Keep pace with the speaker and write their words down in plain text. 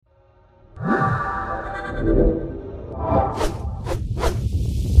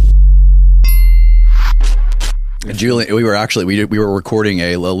Julie, we were recording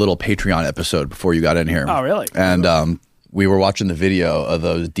a little Patreon episode before you got in here. Oh, really? And we were watching the video of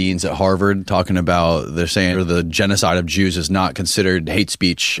those deans at Harvard talking about, they're saying the genocide of Jews is not considered hate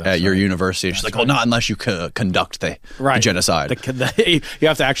speech at your university. And she's like, well, not unless you conduct the genocide. You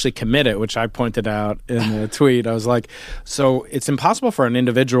have to actually commit it, which I pointed out in the tweet. I was like, so it's impossible for an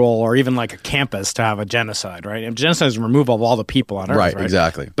individual or even like a campus to have a genocide, right? And genocide is removal of all the people on Earth, right?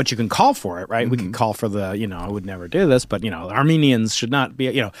 Exactly. But you can call for it, right? Mm-hmm. We can call for I would never do this, but, Armenians should not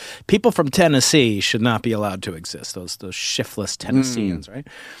be, people from Tennessee should not be allowed to exist. Those shiftless Tennesseans, right?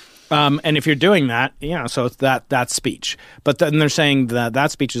 And if you're doing that, so it's that's speech. But then they're saying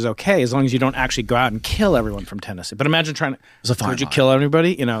that speech is okay as long as you don't actually go out and kill everyone from Tennessee. But imagine trying to, would you kill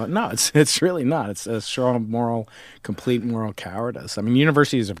everybody? No, it's really not. It's a strong complete moral cowardice. I mean,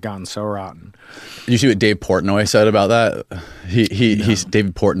 universities have gotten so rotten. Did you see what Dave Portnoy said about that?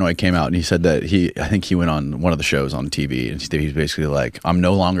 David Portnoy came out and he said that I think he went on one of the shows on TV and he's basically like, I'm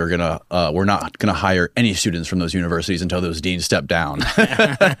no longer we're not gonna hire any students from those universities until those deans step down.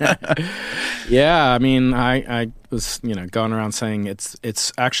 Yeah, I mean, I was going around saying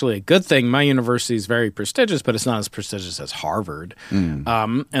it's actually a good thing. My university is very prestigious, but it's not as prestigious as Harvard,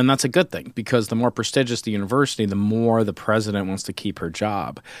 and that's a good thing because the more prestigious the university, the more the president wants to keep her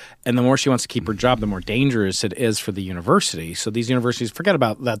job, and the more she wants to keep her job, the more dangerous it is for the university. So these universities, forget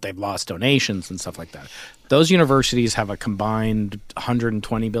about that they've lost donations and stuff like that. Those universities have a combined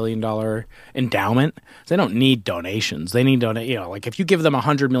 $120 billion endowment. They don't need donations. They need like if you give them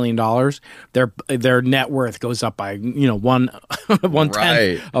 $100 million, their net worth goes up by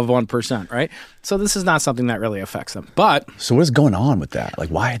 1/10 of 1%, right? So this is not something that really affects them. But so what is going on with that? Like,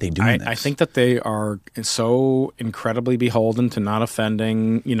 why are they doing this? I think that they are so incredibly beholden to not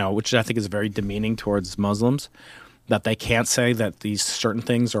offending, which I think is very demeaning towards Muslims, that they can't say that these certain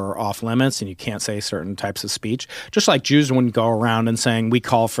things are off limits and you can't say certain types of speech. Just like Jews wouldn't go around and saying we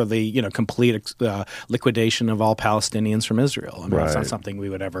call for the complete liquidation of all Palestinians from Israel. I mean, That's not something we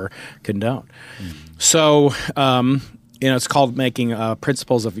would ever condone. So it's called making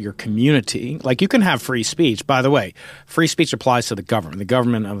principles of your community. Like you can have free speech. By the way, free speech applies to the government. The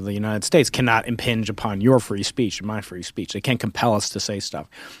government of the United States cannot impinge upon your free speech and my free speech. They can't compel us to say stuff.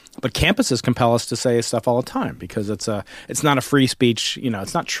 But campuses compel us to say stuff all the time because it's not a free speech.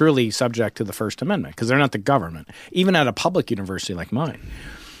 It's not truly subject to the First Amendment because they're not the government, even at a public university like mine.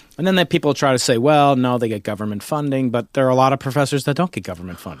 And then people try to say, well, no, they get government funding, but there are a lot of professors that don't get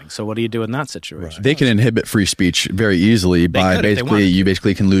government funding. So what do you do in that situation? Right. They can inhibit free speech very easily by you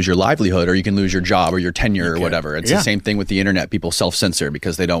basically can lose your livelihood or you can lose your job or your tenure or whatever. It's the same thing with the internet. People self-censor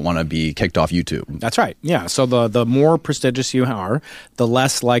because they don't want to be kicked off YouTube. That's right. Yeah. So the more prestigious you are, the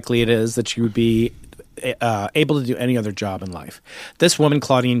less likely it is that you would be able to do any other job in life. This woman,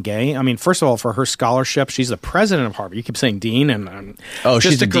 Claudine Gay, I mean, first of all, for her scholarship, she's the president of Harvard. You keep saying dean, and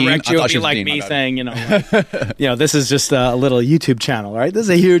just to correct you, it'd be like me saying, this is just a little YouTube channel, right? This is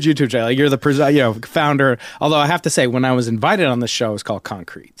a huge YouTube channel. You're the founder. Although I have to say, when I was invited on this show, it was called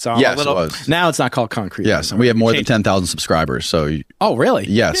Concrete. So yes, it was. Now it's not called Concrete. Yes, we have more than 10,000 subscribers. So oh, really?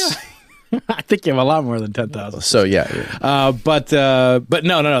 Yes. Yeah. I think you have a lot more than 10,000. So yeah. But no.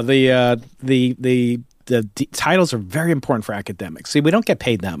 The titles are very important for academics. See, we don't get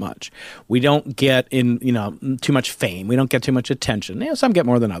paid that much. We don't get too much fame. We don't get too much attention. Some get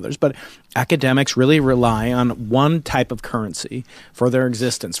more than others, but academics really rely on one type of currency for their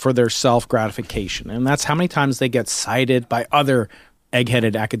existence, for their self-gratification, and that's how many times they get cited by other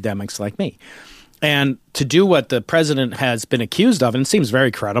egg-headed academics like me. And to do what the president has been accused of, and it seems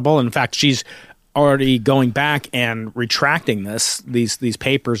very credible. In fact, she's already going back and retracting these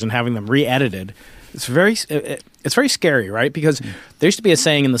papers and having them re-edited. It's very scary, right? Because there used to be a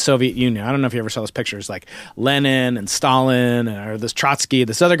saying in the Soviet Union. I don't know if you ever saw those pictures, like Lenin and Stalin or this Trotsky,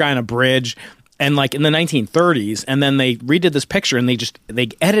 this other guy on a bridge, and like in the 1930s, and then they redid this picture and they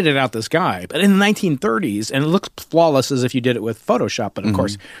edited out this guy. But in the 1930s, and it looks flawless as if you did it with Photoshop, but of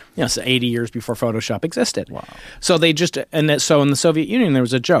course, it's 80 years before Photoshop existed. Wow. So so in the Soviet Union, there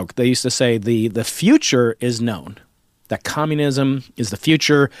was a joke. They used to say the future is known. That communism is the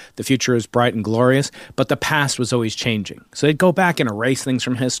future is bright and glorious, but the past was always changing. So they'd go back and erase things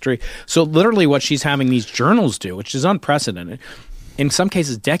from history. So literally what she's having these journals do, which is unprecedented, in some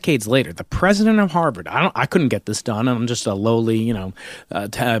cases decades later, the president of Harvard, I couldn't get this done, I'm just a lowly,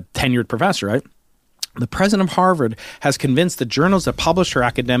 tenured professor, right? The president of Harvard has convinced the journals that published her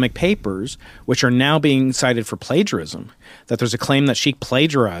academic papers, which are now being cited for plagiarism, that there's a claim that she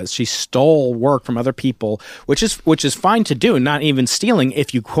plagiarized. She stole work from other people, which is fine to do, not even stealing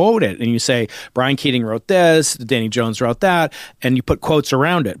if you quote it and you say, Brian Keating wrote this, Danny Jones wrote that, and you put quotes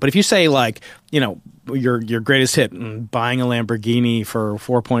around it. But if you say, like, your greatest hit, buying a Lamborghini for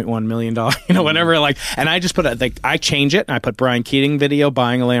 $4.1 million, whatever, like, and I just put I change it and I put Brian Keating video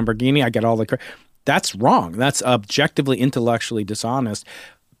buying a Lamborghini, I get all the that's wrong. That's objectively, intellectually dishonest.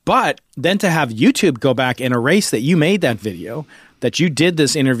 But then to have YouTube go back and erase that you made that video, that you did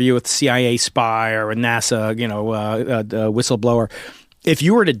this interview with CIA spy or a NASA, whistleblower, if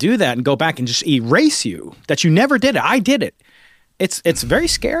you were to do that and go back and just erase you, that you never did it, I did it. It's very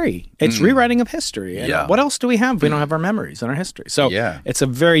scary. It's rewriting of history. And what else do we have? We don't have our memories and our history. So it's a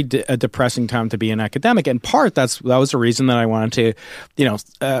very depressing time to be an academic. In part, that was the reason that I wanted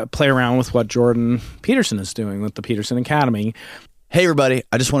to, play around with what Jordan Peterson is doing with the Peterson Academy. Hey everybody,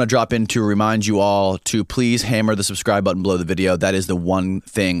 I just want to drop in to remind you all to please hammer the subscribe button below the video. That is the one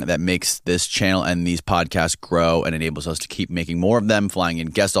thing that makes this channel and these podcasts grow and enables us to keep making more of them, flying in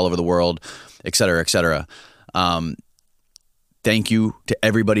guests all over the world, et cetera, et cetera. Thank you to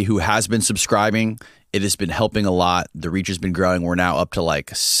everybody who has been subscribing. It has been helping a lot. The reach has been growing. We're now up to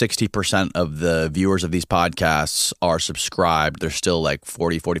like 60% of the viewers of these podcasts are subscribed. There's still like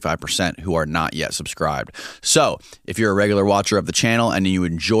 45% who are not yet subscribed. So if you're a regular watcher of the channel and you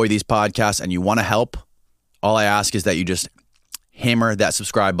enjoy these podcasts and you want to help, all I ask is that you just hammer that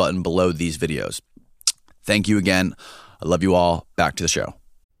subscribe button below these videos. Thank you again. I love you all. Back to the show.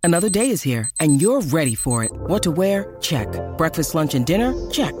 Another day is here, and you're ready for it. What to wear? Check. Breakfast, lunch, and dinner?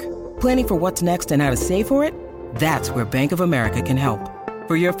 Check. Planning for what's next and how to save for it? That's where Bank of America can help.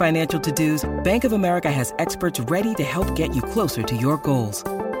 For your financial to-dos, Bank of America has experts ready to help get you closer to your goals.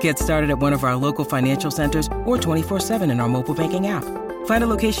 Get started at one of our local financial centers or 24/7 in our mobile banking app. Find a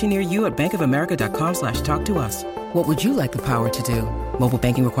location near you at bankofamerica.com/talktous. What would you like the power to do? Mobile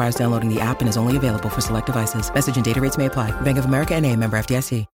banking requires downloading the app and is only available for select devices. Message and data rates may apply. Bank of America NA, member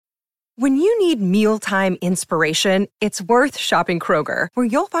FDIC. When you need mealtime inspiration, it's worth shopping Kroger, where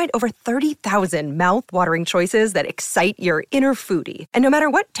you'll find over 30,000 mouth-watering choices that excite your inner foodie. And no matter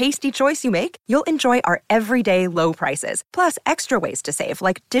what tasty choice you make, you'll enjoy our everyday low prices, plus extra ways to save,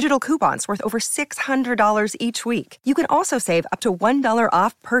 like digital coupons worth over $600 each week. You can also save up to $1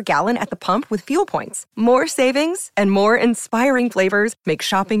 off per gallon at the pump with fuel points. More savings and more inspiring flavors make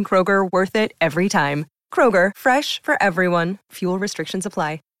shopping Kroger worth it every time. Kroger, fresh for everyone. Fuel restrictions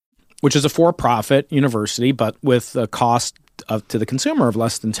apply. Which is a for-profit university, but with a cost to the consumer of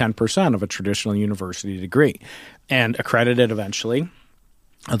less than 10% of a traditional university degree, and accredited eventually,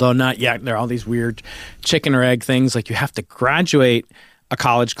 although not yet. There are all these weird chicken or egg things, like you have to graduate a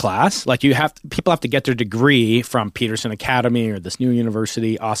college class, like people have to get their degree from Peterson Academy or this new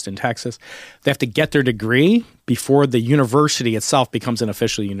university, Austin, Texas. They have to get their degree before the university itself becomes an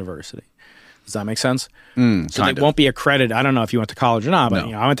official university. Does that make sense? So they won't be accredited. I don't know if you went to college or not, but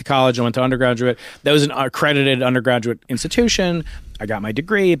I went to college. I went to undergraduate. That was an accredited undergraduate institution. I got my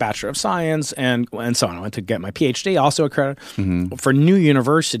degree, Bachelor of Science, and so on. I went to get my PhD, also accredited. For new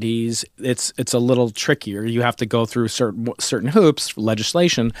universities, it's a little trickier. You have to go through certain hoops,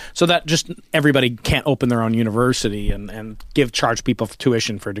 legislation, so that just everybody can't open their own university and charge people for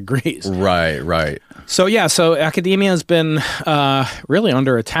tuition for degrees. Right. So academia has been really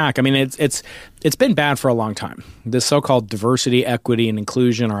under attack. I mean, it's been bad for a long time. This so-called diversity, equity, and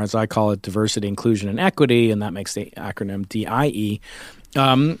inclusion, or as I call it, diversity, inclusion, and equity, and that makes the acronym DIE,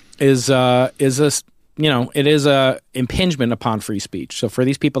 is a impingement upon free speech. So for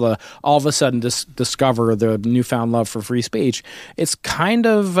these people to all of a sudden discover the newfound love for free speech, it's kind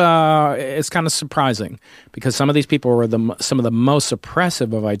of surprising, because some of these people were some of the most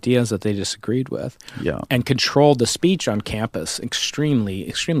suppressive of ideas that they disagreed with, and controlled the speech on campus extremely,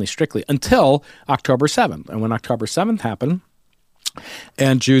 extremely strictly until October 7th. And when October 7th happened,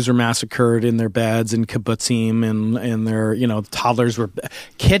 and Jews were massacred in their beds in kibbutzim, and their toddlers were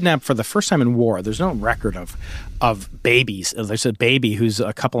kidnapped for the first time in war. There's no record of babies. There's a baby who's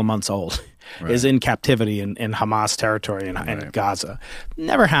a couple of months old is in captivity in Hamas territory in Gaza.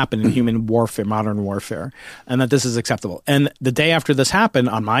 Never happened in human warfare, modern warfare, and that this is acceptable. And the day after this happened,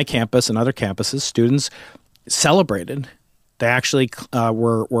 on my campus and other campuses, students celebrated. They actually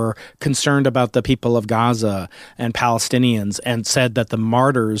were concerned about the people of Gaza and Palestinians, and said that the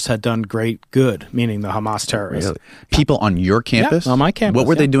martyrs had done great good, meaning the Hamas terrorists. Really? People on your campus? Yeah, on my campus. What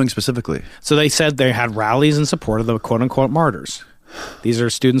were they doing specifically? So they said they had rallies in support of the quote-unquote martyrs. These are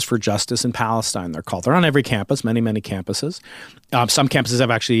Students for Justice in Palestine, they're called. They're on every campus, many, many campuses. Some campuses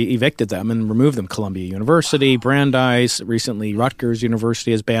have actually evicted them and removed them. Columbia University, Brandeis, recently Rutgers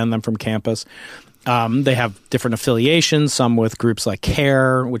University has banned them from campus. They have different affiliations, some with groups like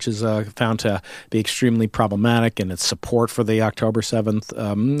CARE, which is found to be extremely problematic in its support for the October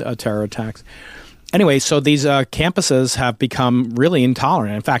 7th terror attacks. Anyway, so these campuses have become really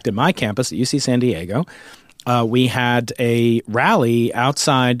intolerant. In fact, at my campus at UC San Diego, we had a rally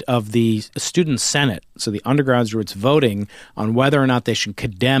outside of the Student Senate, so the undergraduates voting on whether or not they should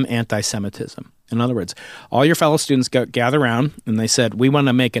condemn anti-Semitism. In other words, all your fellow students gather around, and they said, we want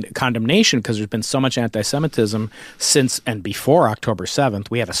to make a condemnation because there's been so much anti-Semitism since and before October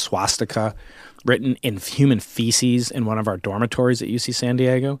 7th. We had a swastika written in human feces in one of our dormitories at UC San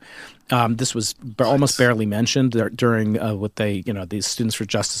Diego. This was almost barely mentioned during what these Students for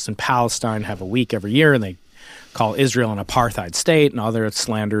Justice in Palestine have a week every year, and they call Israel an apartheid state and other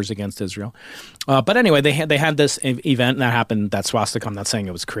slanders against Israel. But anyway, they had this event that happened, that swastika. I'm not saying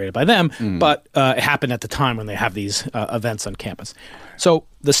it was created by them, but it happened at the time when they have these events on campus. So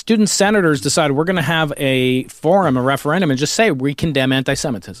the student senators decided we're going to have a forum, a referendum, and just say we condemn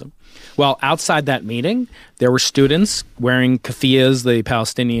anti-Semitism. Well, outside that meeting, there were students wearing keffiyehs, the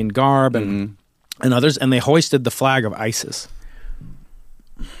Palestinian garb, and others, and they hoisted the flag of ISIS.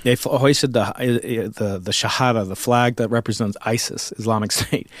 They hoisted the Shahada, the flag that represents ISIS, Islamic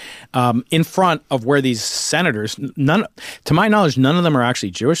State, in front of where these senators, to my knowledge, none of them are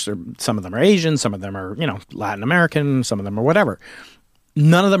actually Jewish. Some of them are Asian, some of them are, Latin American, some of them are whatever.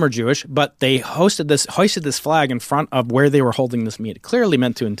 None of them are Jewish, but they hoisted this flag in front of where they were holding this meeting, clearly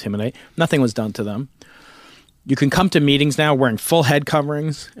meant to intimidate. Nothing was done to them. You can come to meetings now wearing full head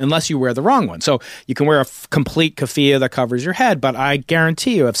coverings unless you wear the wrong one. So you can wear a complete keffiyeh that covers your head, but I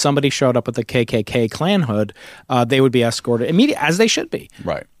guarantee you if somebody showed up with a KKK Klan hood, they would be escorted immediately, as they should be.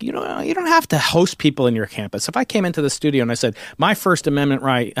 Right. You don't have to host people in your campus. If I came into the studio and I said, my First Amendment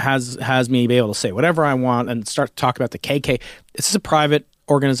right has me be able to say whatever I want and start to talk about the KKK, this is a private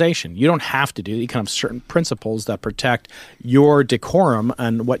organization. You don't have to do it. You can have certain principles that protect your decorum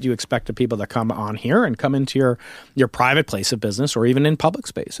and what you expect of people that come on here and come into your private place of business or even in public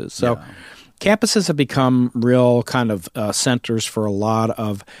spaces. So campuses have become real kind of centers for a lot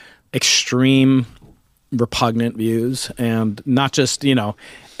of extreme repugnant views and not just,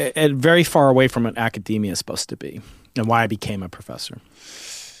 very far away from what academia is supposed to be and why I became a professor.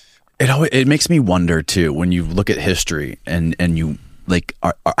 It makes me wonder too, when you look at history and you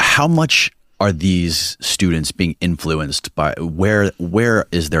how much are these students being influenced by where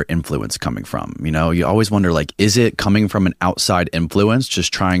is their influence coming from? You always wonder, is it coming from an outside influence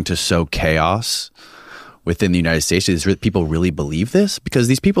just trying to sow chaos within the United States? Does people really believe this? Because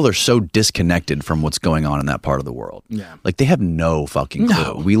these people are so disconnected from what's going on in that part of the world. Yeah. They have no fucking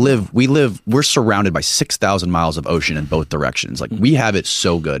clue. No. We're surrounded by 6,000 miles of ocean in both directions. We have it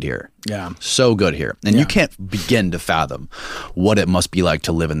so good here. Yeah. So good here. And you can't begin to fathom what it must be like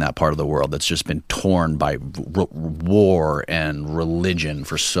to live in that part of the world that's just been torn by war and religion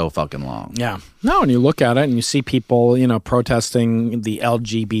for so fucking long. Yeah. No, and you look at it and you see people, protesting the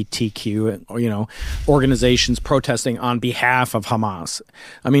LGBTQ, organizations protesting on behalf of Hamas.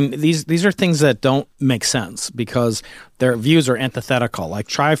 I mean, these are things that don't make sense because their views are antithetical.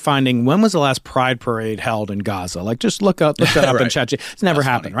 Try finding when was the last Pride parade held in Gaza? Just look that up right. In chat. It's never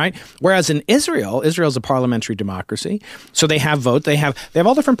happened, right? Whereas in Israel's a parliamentary democracy, so they have votes. They have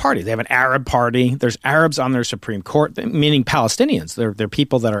all different parties. They have an Arab party. There's Arabs on their Supreme Court, meaning Palestinians. They're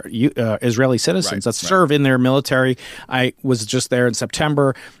people that are Israeli citizens that serve in their military. I was just there in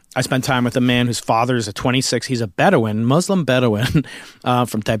September. I spent time with a man whose father is a 26. He's a Bedouin, Muslim Bedouin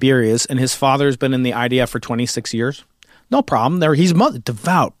from Tiberias, and his father's been in the IDF for 26 years. No problem. He's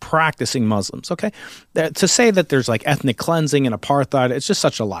devout, practicing Muslims, okay? To say that there's ethnic cleansing and apartheid, it's just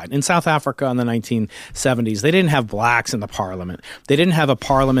such a lie. In South Africa in the 1970s, they didn't have blacks in the parliament. They didn't have a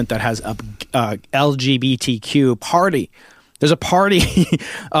parliament that has a LGBTQ party. There's a party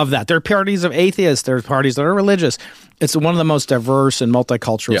of that. There are parties of atheists. There are parties that are religious. It's one of the most diverse and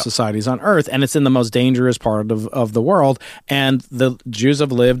multicultural societies on earth, and it's in the most dangerous part of the world. And the Jews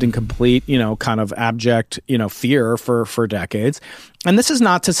have lived in complete, kind of abject, fear for decades. And this is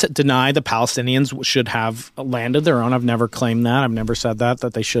not to deny the Palestinians should have land of their own. I've never claimed that. I've never said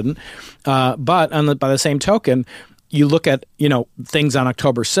that they shouldn't. But by the same token, you look at, things on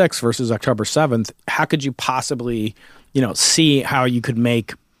October 6th versus October 7th, how could you possibly see how you could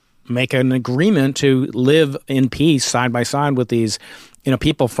make an agreement to live in peace side by side with these,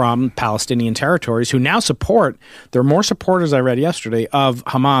 people from Palestinian territories who now there are more supporters, I read yesterday, of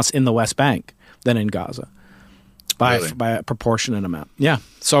Hamas in the West Bank than in Gaza. by a proportionate amount. Yeah.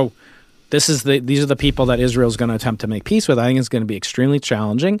 So these are the people that Israel's going to attempt to make peace with. I think it's going to be extremely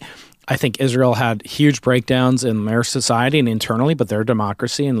challenging. I think Israel had huge breakdowns in their society and internally, but they're a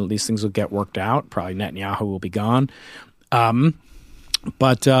democracy, and these things will get worked out. Probably Netanyahu will be gone.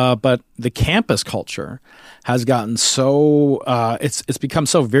 But the campus culture has gotten so it's become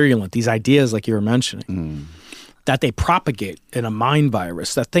so virulent. These ideas, like you were mentioning, that they propagate in a mind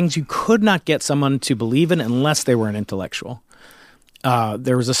virus. That things you could not get someone to believe in unless they were an intellectual.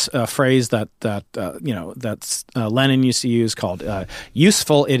 There was a phrase that Lenin used to use called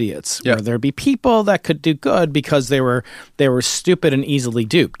useful idiots, where there'd be people that could do good because they were stupid and easily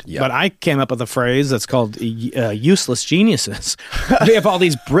duped. Yep. But I came up with a phrase that's called useless geniuses. We have all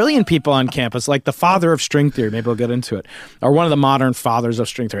these brilliant people on campus, like the father of string theory. Maybe we'll get into it, or one of the modern fathers of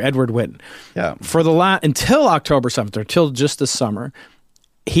string theory, Edward Witten. Yeah. For until October 7th, or till just this summer,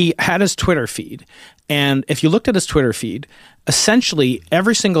 he had his Twitter feed. And if you looked at his Twitter feed, essentially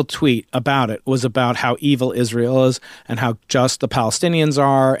every single tweet about it was about how evil Israel is and how just the Palestinians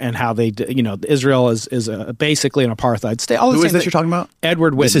are and how Israel is basically an apartheid state. Who is this you're talking about?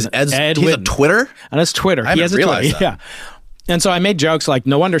 Edward Witten. This is Ed Witten. On Twitter? On his Twitter. I haven't realized that. Yeah. And so I made jokes like,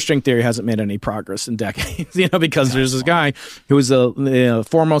 no wonder string theory hasn't made any progress in decades, because there's this guy who is the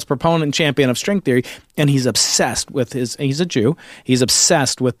foremost proponent and champion of string theory, and he's obsessed with he's a Jew, he's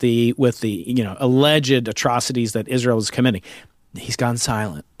obsessed with the alleged atrocities that Israel is committing. He's gone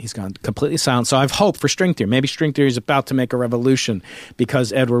silent. He's gone completely silent. So I have hope for string theory. Maybe string theory is about to make a revolution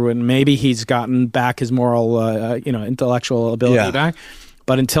because Edward Witten, maybe he's gotten back his moral, intellectual ability back.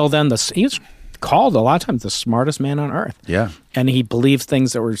 But until then, he's called a lot of times the smartest man on earth. Yeah. And he believes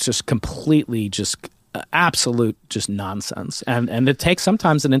things that were just completely absolute nonsense. And it takes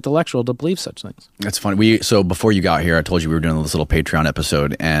sometimes an intellectual to believe such things. That's funny. So before you got here, I told you we were doing this little Patreon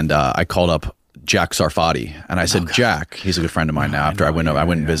episode, and I called up Jack Sarfati, and I said, Jack, he's a good friend of mine now. After I went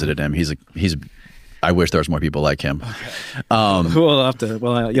and visited him, I wish there was more people like him. Okay. You'll have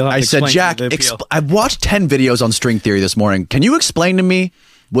to I said, Jack, I've watched 10 videos on string theory this morning. Can you explain to me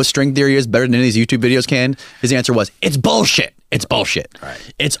what string theory is better than any of these YouTube videos can? His answer was, it's bullshit. It's bullshit.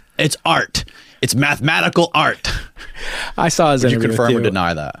 Right. It's art. It's mathematical art. I saw his interview. Would you confirm or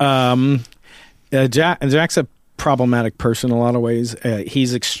deny that? Jack's a problematic person in a lot of ways.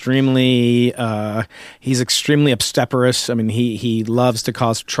 He's extremely obstreperous. I mean, he loves to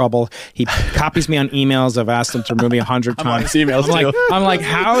cause trouble. He copies me on emails. I've asked him to remove me 100 times. I'm like,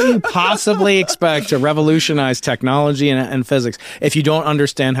 how do you possibly expect to revolutionize technology and physics if you don't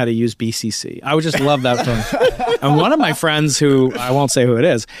understand how to use BCC? I would just love that from And one of my friends, who I won't say who it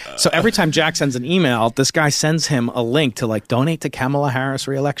is, so every time Jack sends an email, this guy sends him a link to donate to Kamala Harris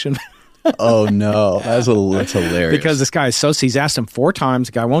re-election. Oh no, that's hilarious. Because this guy he's asked him 4 times,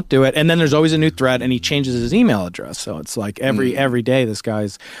 the guy won't do it, and then there's always a new thread, and he changes his email address. So it's like every day this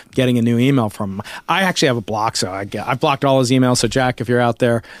guy's getting a new email from him. I actually have a block, so I've blocked all his emails. So Jack, if you're out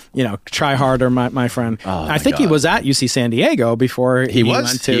there, try harder, my friend. I think he was at UC San Diego before he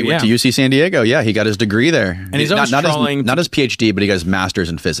went to UC San Diego. Yeah, he got his degree there, and he's always not his PhD, but he got his master's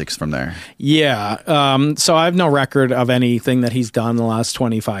in physics from there. Yeah. So I have no record of anything that he's done in the last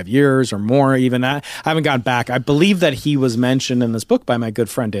 25 years or more. Even I haven't gone back. I believe that he was mentioned in this book by my good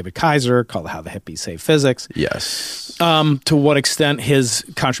friend David Kaiser called "How the Hippies Save Physics." Yes. To what extent his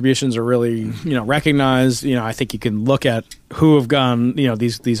contributions are really recognized? I think you can look at who have gone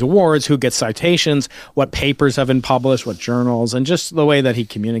these awards, who gets citations, what papers have been published, what journals, and just the way that he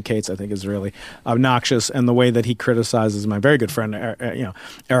communicates, I think, is really obnoxious. And the way that he criticizes my very good friend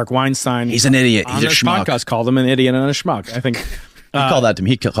Eric Weinstein. He's an idiot. He's a schmuck. Podcast called him an idiot and a schmuck. I think. You call that to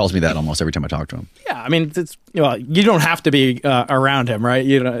me. He calls me that almost every time I talk to him. Yeah, I mean, you don't have to be around him, right?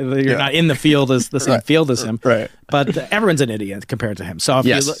 You're not in the field as the same field as him, right? But everyone's an idiot compared to him. So if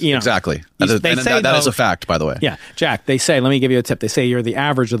exactly. That is a fact, by the way. Yeah, Jack. They say, let me give you a tip. They say you're the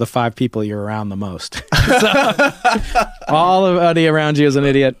average of the 5 people you're around the most. So, all of around you is an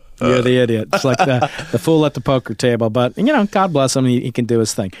idiot. You're the idiot. It's like the fool at the poker table. But, God bless him. He can do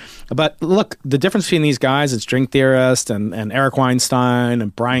his thing. But look, the difference between these guys, it's string theorist and Eric Weinstein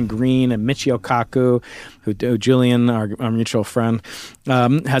and Brian Greene and Michio Kaku, who Julian, our mutual friend,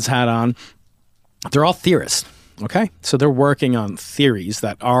 has had on. They're all theorists. Okay, so they're working on theories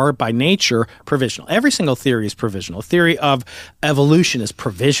that are by nature provisional. Every single theory is provisional. The theory of evolution is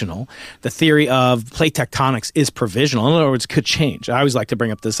provisional. The theory of plate tectonics is provisional. In other words, could change. I always like to bring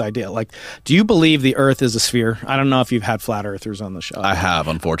up this idea. Like, do you believe the Earth is a sphere? I don't know if you've had flat earthers on the show. I have,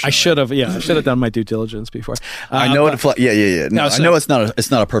 unfortunately. I should have. Yeah, I should have done my due diligence before. I know it. Yeah. No, I know it's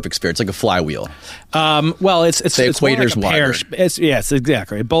not a perfect sphere. It's like a flywheel. Well, it's the equator's like wider. Yes,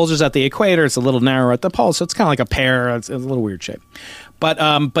 exactly. It bulges at the equator. It's a little narrower at the pole, so it's kind of like a pear. It's a little weird shape.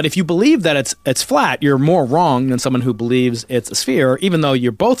 But if you believe that it's flat, you're more wrong than someone who believes it's a sphere, even though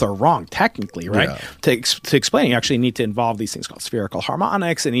you both are wrong technically, right? Yeah. To explain, you actually need to involve these things called spherical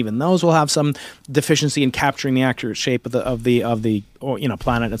harmonics, and even those will have some deficiency in capturing the accurate shape of the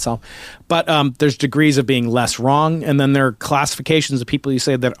planet itself. But there's degrees of being less wrong, and then there are classifications of people you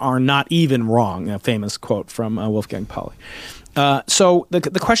say that are not even wrong. A famous quote from Wolfgang Pauli. So the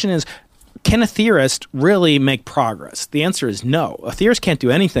question is, can a theorist really make progress? The answer is no. A theorist can't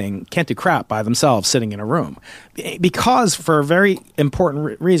do anything, can't do crap by themselves sitting in a room. Because, for a very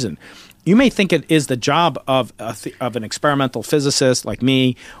important reason, you may think it is the job of an experimental physicist like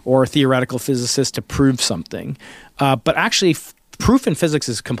me or a theoretical physicist to prove something. But actually, proof in physics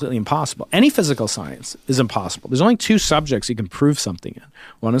is completely impossible. Any physical science is impossible. There's only two subjects you can prove something in.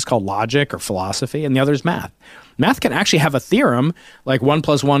 One is called logic or philosophy, and the other is math. Math can actually have a theorem like 1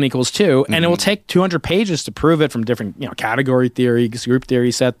 + 1 = 2, and it will take 200 pages to prove it from different, category theory, group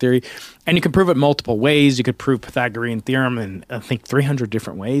theory, set theory, and you can prove it multiple ways. You could prove Pythagorean theorem in, I think, 300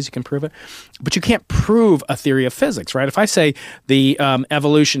 different ways you can prove it, but you can't prove a theory of physics, right? If I say the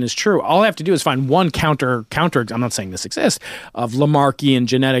evolution is true, all I have to do is find one counter. I'm not saying this exists, of Lamarckian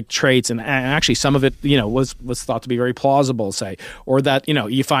genetic traits, and actually some of it, was thought to be very plausible, say, or that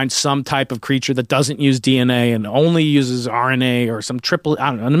you find some type of creature that doesn't use DNA and only uses RNA or some triple,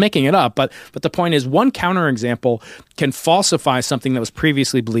 I don't know, I'm making it up, but the point is one counterexample can falsify something that was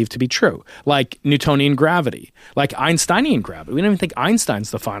previously believed to be true, like Newtonian gravity, like Einsteinian gravity. We don't even think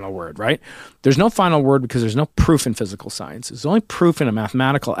Einstein's the final word, right? There's no final word because there's no proof in physical science. There's only proof in a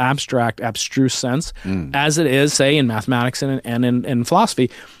mathematical, abstract, abstruse sense, as it is, say, in mathematics and in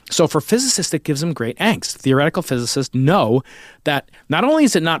philosophy. So for physicists, it gives them great angst. Theoretical physicists know that not only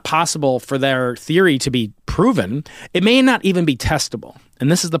is it not possible for their theory to be proven, it may not even be testable.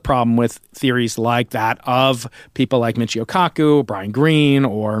 And this is the problem with theories like that of people like Michio Kaku, Brian Greene,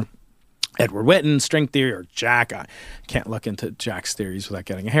 or Edward Witten, string theory, or Jack. I can't look into Jack's theories without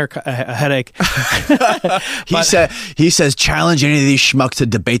getting a headache. He says, challenge any of these schmucks to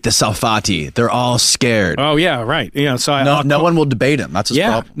debate the Salfati. They're all scared. Oh yeah, right. So no one will debate him. That's his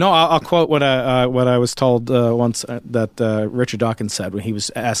problem. No, I'll quote what I was told once that Richard Dawkins said when he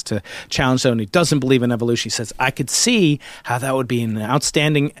was asked to challenge someone who doesn't believe in evolution. He says, I could see how that would be an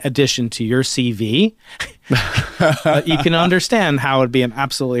outstanding addition to your CV. But you can understand how it would be an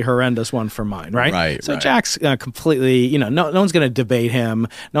absolutely horrendous one for mine, right? Right. So Jack's completely, no one's going to debate him.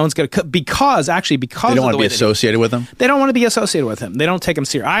 No one's going to, because they don't want to be associated with him. They don't want to be associated with him. They don't take him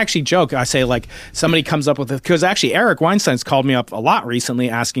serious. I actually joke. I say, like, somebody comes up with it, because actually Eric Weinstein's called me up a lot recently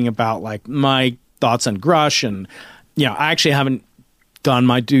asking about, like, my thoughts on Grush, and I actually haven't done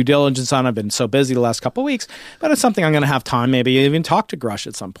my due diligence on. I've been so busy the last couple of weeks, but it's something I'm going to have time, maybe even talk to Grush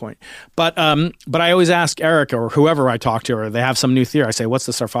at some point. But I always ask Eric or whoever I talk to, or they have some new theory. I say, what's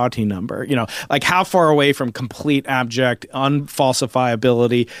the Sarfati number? Like how far away from complete abject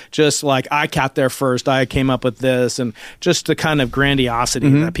unfalsifiability, just like I got there first, I came up with this, and just the kind of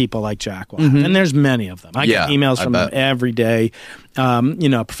grandiosity that people like Jack will have. And there's many of them. I get emails from them every day.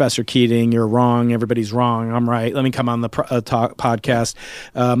 Professor Keating, you're wrong. Everybody's wrong. I'm right. Let me come on the podcast.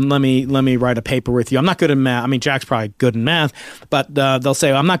 Let me write a paper with you. I'm not good in math. I mean, Jack's probably good in math, but they'll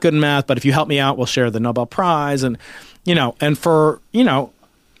say, I'm not good in math, but if you help me out, we'll share the Nobel Prize. And,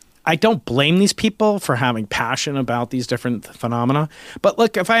 I don't blame these people for having passion about these different phenomena. But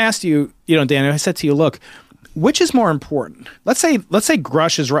look, if I asked you, Daniel, I said to you, look, which is more important? Let's say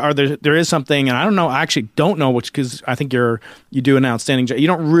Grush is right, or there is something, and I don't know. I actually don't know which, because I think you do an outstanding job. You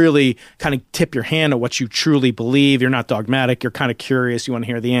don't really kind of tip your hand at what you truly believe. You're not dogmatic. You're kind of curious. You want to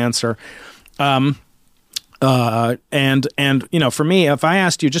hear the answer. And for me, if I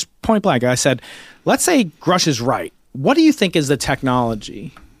asked you just point blank, I said, let's say Grush is right. What do you think is the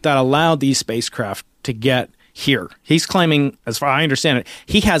technology that allowed these spacecraft to get here? He's claiming, as far as I understand it,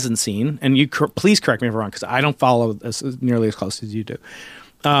 he hasn't seen, and please correct me if I'm wrong, because I don't follow this nearly as close as you do.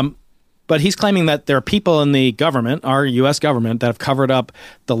 But he's claiming that there are people in the government, our U.S. government, that have covered up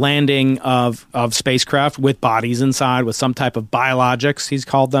the landing of spacecraft with bodies inside, with some type of biologics, he's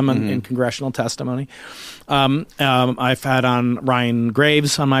called them in congressional testimony. I've had on Ryan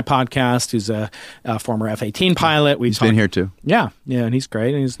Graves on my podcast, who's a former F-18 pilot. He's been here too. Yeah, and he's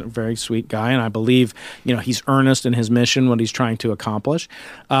great, and he's a very sweet guy, and I believe he's earnest in his mission, what he's trying to accomplish.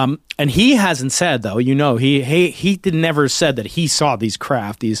 And he hasn't said, though, he never said that he saw these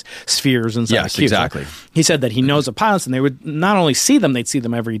craft, these spheres inside the cubes. Yes, exactly. Right? He said that he knows the pilots, and they would not only see them, they'd see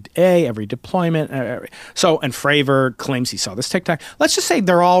them every day, every deployment. And Fravor claims he saw this Tic Tac. Let's just say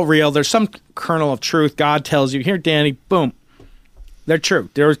they're all real. There's some kernel of truth. God tells you, here, Danny, boom. They're true.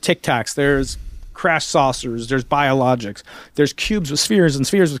 There's Tic Tacs. There's crash saucers, there's biologics, there's cubes with spheres and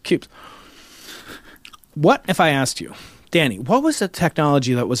spheres with cubes. What if I asked you, Danny, what was the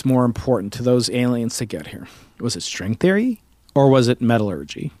technology that was more important to those aliens to get here? Was it string theory or was it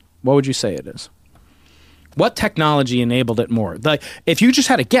metallurgy? What would you say it is? What technology enabled it more? Like, if you just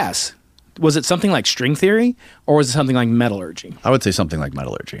had a guess, was it something like string theory or was it something like metallurgy? I would say something like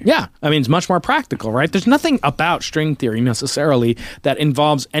metallurgy. Yeah. I mean, it's much more practical, right? There's nothing about string theory necessarily that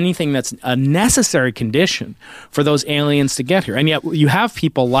involves anything that's a necessary condition for those aliens to get here. And yet you have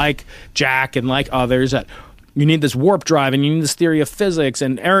people like Jack and like others that you need this warp drive and you need this theory of physics,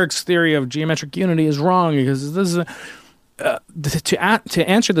 and Eric's theory of geometric unity is wrong because this is to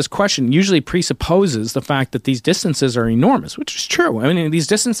answer this question usually presupposes the fact that these distances are enormous, which is true. I mean, these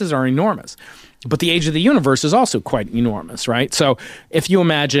distances are enormous, but the age of the universe is also quite enormous, right? So if you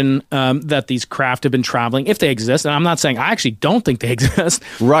imagine that these craft have been traveling, if they exist, and I'm not saying, I actually don't think they exist,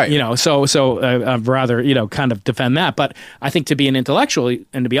 right? You know, so I'd rather, you know, kind of defend that. But I think to be an intellectual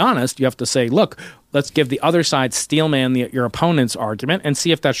and to be honest, you have to say, look, let's give the other side, steelman your opponent's argument and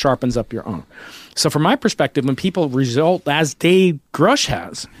see if that sharpens up your own. So from my perspective, when people result, as Dave Grush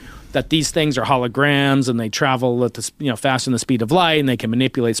has, that these things are holograms and they travel at the, you know, faster than the speed of light and they can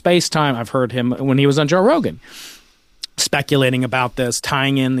manipulate space-time. I've heard him when he was on Joe Rogan speculating about this,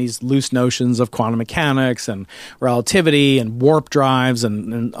 tying in these loose notions of quantum mechanics and relativity and warp drives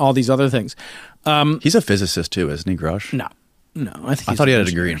and all these other things. He's a physicist too, isn't he, Grush? No, I thought he had a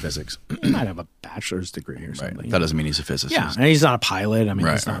degree in physics. He might have a bachelor's degree or something. Right. That doesn't mean he's a physicist. Yeah, and he's not a pilot. I mean,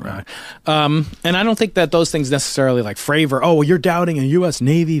 right, he's not. Right. And I don't think that those things necessarily like Fravor. Oh, well, you're doubting a U.S.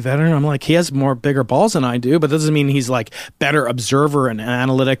 Navy veteran. I'm like, he has bigger balls than I do, but that doesn't mean he's like better observer and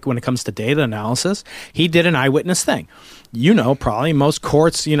analytic when it comes to data analysis. He did an eyewitness thing. You know, probably most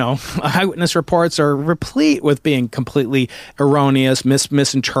courts, you know, eyewitness reports are replete with being completely erroneous,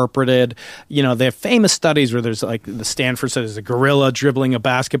 misinterpreted. You know, they have famous studies where there's like the Stanford said there's a gorilla dribbling a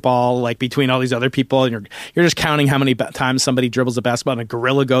basketball like between all these other people, and you're just counting how many times somebody dribbles a basketball and a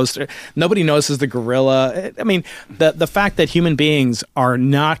gorilla goes through. Nobody notices the gorilla. I mean, the fact that human beings are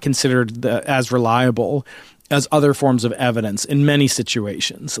not considered as reliable as other forms of evidence in many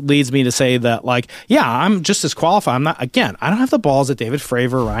situations leads me to say that, like, yeah, I'm just as qualified. I don't have the balls that David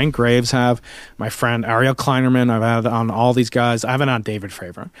Fravor, Ryan Graves have, my friend Ariel Kleinerman, I've had on all these guys. I haven't on David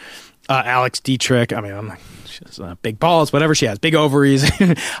Fravor. Alex Dietrich, I mean, I'm like, she's big balls, whatever she has, big ovaries.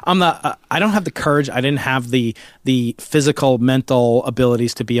 I don't have the courage. I didn't have the physical, mental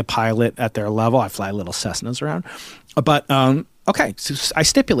abilities to be a pilot at their level. I fly little Cessnas around. But, okay, so I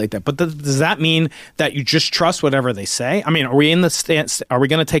stipulate that. But does that mean that you just trust whatever they say? I mean, are we in the stance? Are we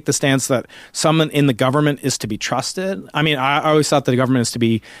going to take the stance that someone in the government is to be trusted? I mean, I always thought that the government is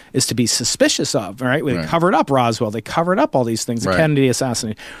to be suspicious of. Right? They covered up Roswell. They covered up all these things. The Kennedy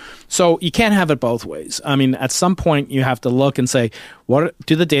assassination. So you can't have it both ways. I mean, at some point you have to look and say, what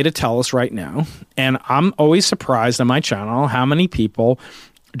do the data tell us right now? And I'm always surprised on my channel how many people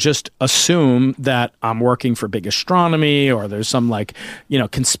just assume that I'm working for big astronomy or there's some like, you know,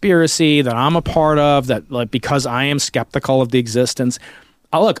 conspiracy that I'm a part of, that like because I am skeptical of the existence.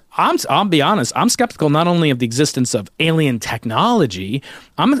 Look, I'll be honest, I'm skeptical not only of the existence of alien technology,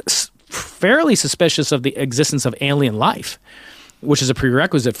 I'm fairly suspicious of the existence of alien life, which is a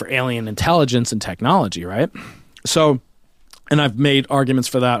prerequisite for alien intelligence and technology, right? So, and I've made arguments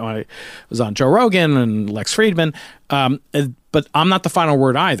for that when I was on Joe Rogan and Lex Friedman, but I'm not the final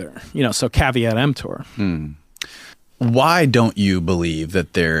word either, you know, so caveat emptor. Why don't you believe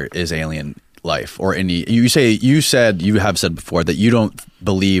that there is alien life or any, you have said before that you don't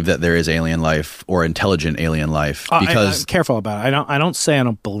believe that there is alien life or intelligent alien life because I'm careful about it. I don't say I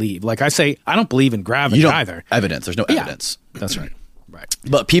don't believe. Like I say, I don't believe in gravity either. Evidence. There's no evidence. That's right. Right.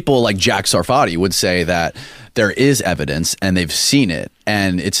 But people like Jack Sarfati would say that there is evidence and they've seen it,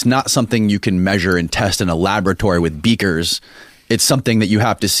 and it's not something you can measure and test in a laboratory with beakers. It's something that you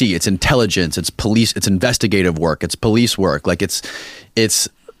have to see. It's intelligence, it's police, it's investigative work, it's police work. Like it's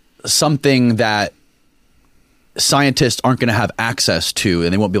something that scientists aren't going to have access to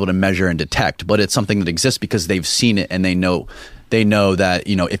and they won't be able to measure and detect, but it's something that exists because they've seen it and they know that,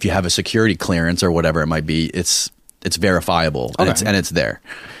 you know, if you have a security clearance or whatever it might be, it's verifiable and it's there.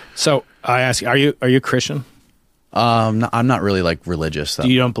 So I ask you, are you Christian? I'm not really like religious though.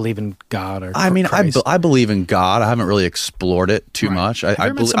 You don't believe in God or I mean, Christ? I believe in God. I haven't really explored it too much.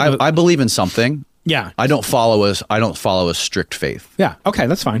 I believe in something. Yeah. I don't follow a strict faith. Yeah. Okay,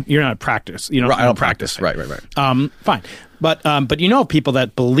 that's fine. You're not a practice. You don't. I don't practice. Right. Fine. But people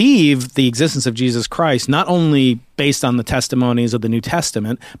that believe the existence of Jesus Christ, not only based on the testimonies of the New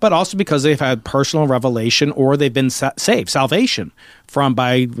Testament, but also because they've had personal revelation or they've been saved, salvation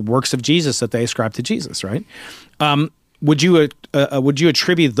by the works of Jesus that they ascribe to Jesus, right? Would you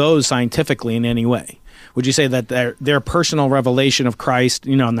attribute those scientifically in any way? Would you say that their personal revelation of Christ,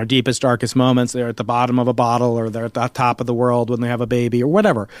 in their deepest, darkest moments, they're at the bottom of a bottle or they're at the top of the world when they have a baby or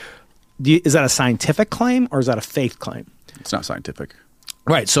whatever? Is that a scientific claim or is that a faith claim? It's not scientific.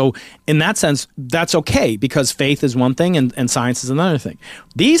 Right. So in that sense, that's okay because faith is one thing and science is another thing.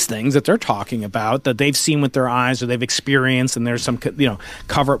 These things that they're talking about that they've seen with their eyes or they've experienced and there's some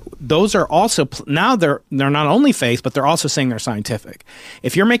cover, those are also now they're not only faith, but they're also saying they're scientific.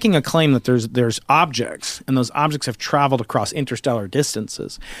 If you're making a claim that there's objects and those objects have traveled across interstellar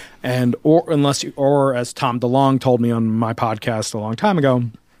distances, or as Tom DeLonge told me on my podcast a long time ago,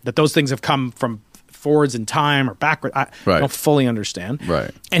 that those things have come from forwards in time or backward. I don't fully understand.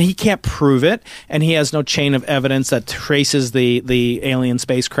 Right. And he can't prove it, and he has no chain of evidence that traces the alien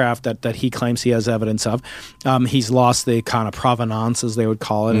spacecraft that he claims he has evidence of. He's lost the kind of provenance, as they would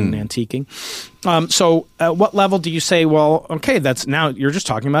call it in antiquing. So at what level do you say, well, okay, now you're just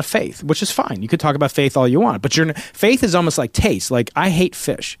talking about faith, which is fine. You could talk about faith all you want, but faith is almost like taste. Like, I hate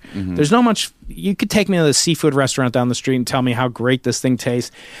fish. Mm-hmm. There's no much, you could take me to the seafood restaurant down the street and tell me how great this thing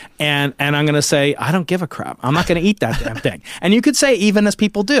tastes, and I'm going to say, I don't give a crap. I'm not going to eat that damn thing. And you could say, even as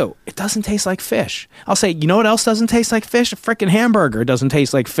people do, it doesn't taste like fish. I'll say, you know what else doesn't taste like fish? A freaking hamburger doesn't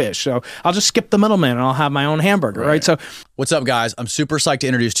taste like fish. So I'll just skip the middleman and I'll have my own hamburger, right? So what's up, guys? I'm super psyched to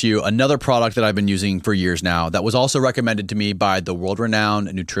introduce to you another product that I've been using for years now that was also recommended to me by the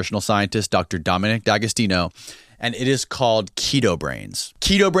world-renowned nutritional scientist, Dr. Dominic D'Agostino, and it is called Keto Brains.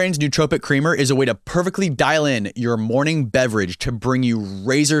 Keto Brains Nootropic Creamer is a way to perfectly dial in your morning beverage to bring you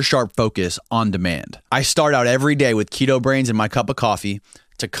razor-sharp focus on demand. I start out every day with Keto Brains in my cup of coffee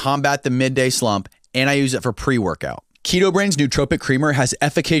to combat the midday slump, and I use it for pre-workout. Keto Brains Nootropic Creamer has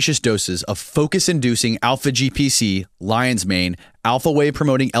efficacious doses of focus-inducing alpha-GPC, lion's mane, alpha wave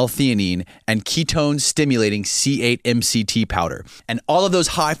promoting L-theanine, and ketone-stimulating C8-MCT powder. And all of those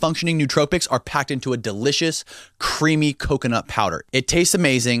high-functioning nootropics are packed into a delicious, creamy coconut powder. It tastes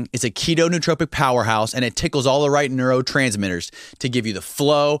amazing, it's a keto nootropic powerhouse, and it tickles all the right neurotransmitters to give you the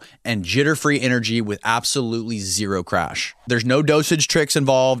flow and jitter-free energy with absolutely zero crash. There's no dosage tricks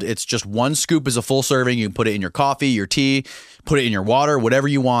involved. It's just one scoop is a full serving. You can put it in your coffee, your tea, put it in your water, whatever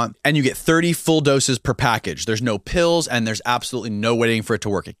you want, and you get 30 full doses per package. There's no pills, and there's absolutely no waiting for it to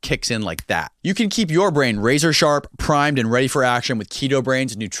work. It kicks in like that. You can keep your brain razor sharp, primed, and ready for action with Keto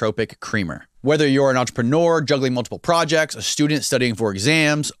Brains Nootropic Creamer. Whether you're an entrepreneur juggling multiple projects, a student studying for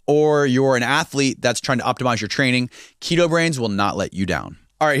exams, or you're an athlete that's trying to optimize your training, Keto Brains will not let you down.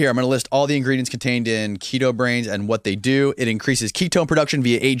 All right, here, I'm going to list all the ingredients contained in Keto Brains and what they do. It increases ketone production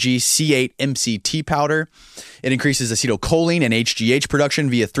via AG-C8-MCT powder. It increases acetylcholine and HGH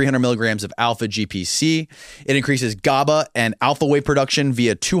production via 300 milligrams of alpha-GPC. It increases GABA and alpha wave production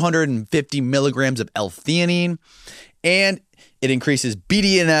via 250 milligrams of L-theanine. And it increases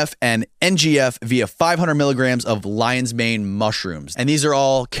BDNF and NGF via 500 milligrams of lion's mane mushrooms. And these are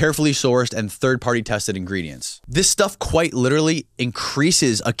all carefully sourced and third-party tested ingredients. This stuff quite literally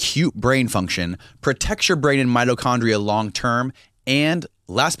increases acute brain function, protects your brain and mitochondria long-term, and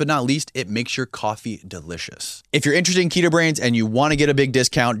last but not least, it makes your coffee delicious. If you're interested in Keto Brains and you want to get a big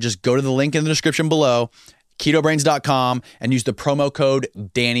discount, just go to the link in the description below, ketobrains.com, and use the promo code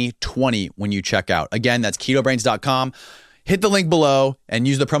Danny20 when you check out. Again, that's ketobrains.com. Hit the link below and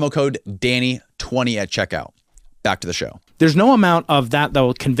use the promo code Danny20 at checkout. Back to the show. There's no amount of that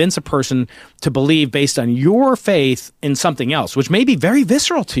will convince a person to believe based on your faith in something else, which may be very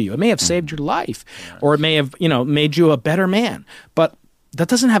visceral to you. It may have saved your life, or it may have, made you a better man. But that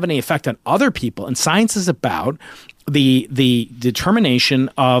doesn't have any effect on other people. And science is about the determination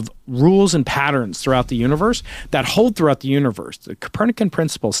of rules and patterns throughout the universe that hold throughout the universe. The Copernican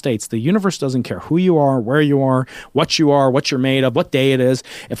principle states the universe doesn't care who you are, where you are, what you're made of, what day it is.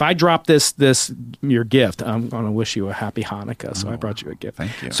 If I drop your gift, I'm going to wish you a happy Hanukkah. So I brought you a gift.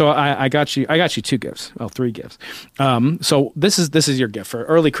 Thank you. So I got you two gifts. Well, 3 gifts. So this is your gift for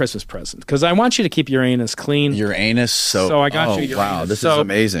early Christmas present, because I want you to keep your anus clean. Your anus, so I got you. Wow, this is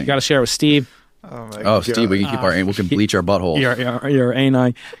amazing. You got to share with Steve. Steve, we can keep we can bleach our buttholes. Your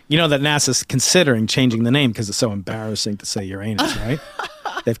ani. You know that NASA's considering changing the name because it's so embarrassing to say Uranus, right?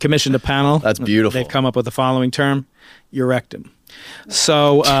 They've commissioned a panel. That's beautiful. They've come up with the following term: Urectum.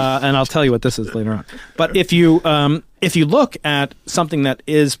 So, and I'll tell you what this is later on. But if you look at something that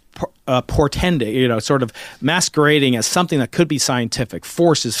is portending, sort of masquerading as something that could be scientific,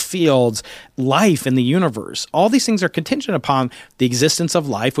 forces, fields, life in the universe. All these things are contingent upon the existence of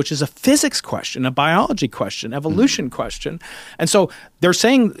life, which is a physics question, a biology question, evolution question. And so they're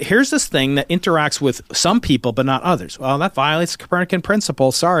saying, here's this thing that interacts with some people but not others. Well, that violates the Copernican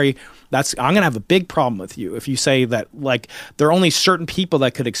principle. Sorry, I'm going to have a big problem with you if you say that, like, there are only certain people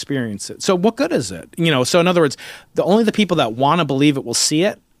that could experience it. So what good is it? So in other words, only the people that want to believe it will see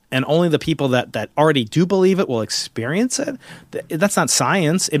it, and only the people that already do believe it will experience it. That's not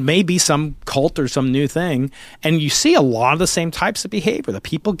science. It may be some cult or some new thing. And you see a lot of the same types of behavior. The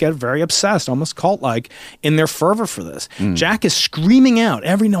people get very obsessed, almost cult-like, in their fervor for this. Jack is screaming out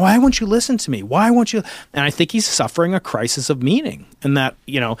why won't you listen to me? Why won't you? And I think he's suffering a crisis of meaning, and that,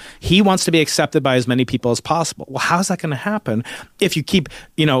 he wants to be accepted by as many people as possible. Well, how's that going to happen if you keep,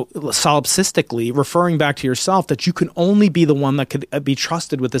 solipsistically referring back to yourself that you can only be the one that could be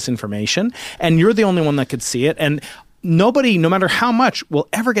trusted with this information, and you're the only one that could see it, and nobody, no matter how much, will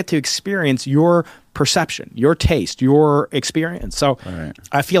ever get to experience your perception, your taste, your experience. So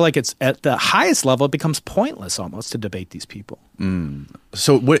I feel like it's at the highest level, it becomes pointless almost to debate these people.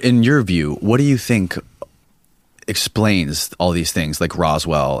 So what, in your view, what do you think explains all these things like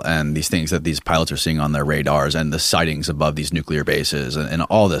Roswell and these things that these pilots are seeing on their radars and the sightings above these nuclear bases and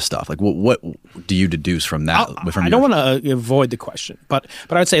all this stuff? Like, what do you deduce from that? I don't want to avoid the question, but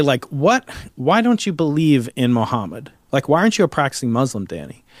I'd say, like, why don't you believe in Muhammad? Like, why aren't you a practicing Muslim,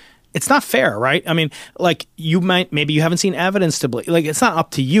 Danny? It's not fair, right? I mean, like, maybe you haven't seen evidence to believe. Like, it's not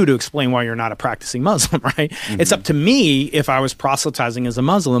up to you to explain why you're not a practicing Muslim, right? It's up to me, if I was proselytizing as a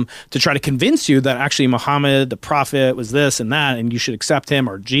Muslim, to try to convince you that actually Muhammad, the prophet, was this and that, and you should accept him,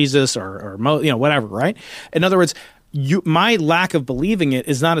 or Jesus, or whatever, right? In other words, my lack of believing it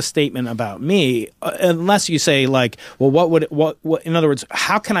is not a statement about me, unless you say, like, well, what? In other words,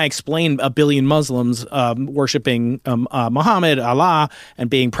 how can I explain a billion Muslims worshiping Muhammad, Allah, and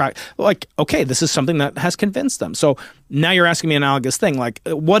being like, okay, this is something that has convinced them. So now you're asking me an analogous thing, like,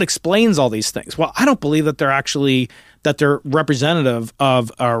 what explains all these things? Well, I don't believe that they're representative of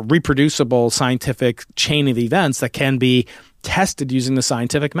a reproducible scientific chain of events that can be tested using the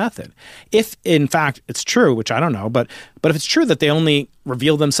scientific method. If in fact it's true, which I don't know, but if it's true that they only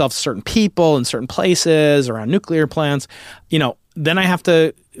reveal themselves to certain people in certain places around nuclear plants, then I have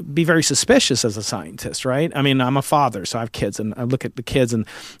to be very suspicious as a scientist, right? I mean, I'm a father, so I have kids, and I look at the kids, and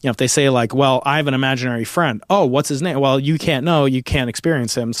if they say, like, well, I have an imaginary friend. Oh, what's his name? Well, you can't know, you can't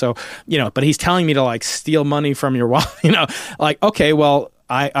experience him. So, but he's telling me to, like, steal money from your wallet, like, okay, well,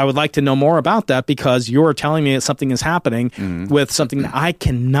 I would like to know more about that, because you're telling me that something is happening with something that I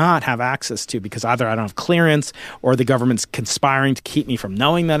cannot have access to, because either I don't have clearance or the government's conspiring to keep me from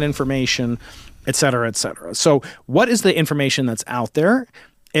knowing that information, et cetera, et cetera. So what is the information that's out there?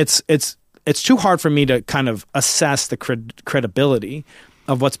 It's too hard for me to kind of assess the credibility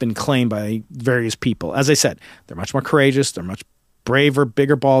of what's been claimed by various people. As I said, they're much more courageous. They're much braver,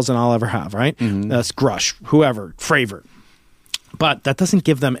 bigger balls than I'll ever have, right? That's Grush, whoever, Fravor. But that doesn't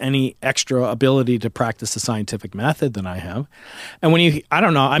give them any extra ability to practice the scientific method than I have. And I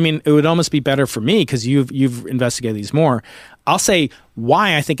don't know, I mean, it would almost be better for me, because you've investigated these more. I'll say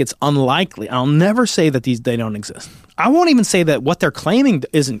why I think it's unlikely. I'll never say that they don't exist. I won't even say that what they're claiming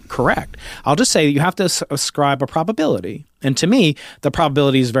isn't correct. I'll just say you have to ascribe a probability. And to me, the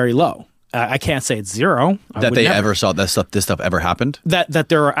probability is very low. I can't say it's zero. That they ever saw this stuff ever happened? That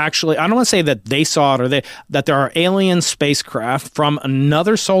there are actually, I don't want to say that they saw it, or that there are alien spacecraft from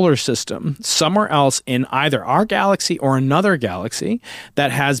another solar system somewhere else in either our galaxy or another galaxy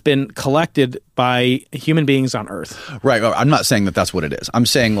that has been collected by human beings on Earth. Right. I'm not saying that that's what it is. I'm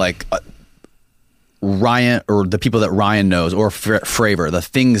saying, like, Ryan, or the people that Ryan knows, or Fravor, the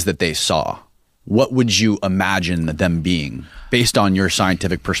things that they saw. What would you imagine them being based on your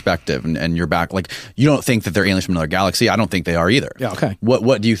scientific perspective and your back? Like, you don't think that they're aliens from another galaxy. I don't think they are either. Yeah. Okay.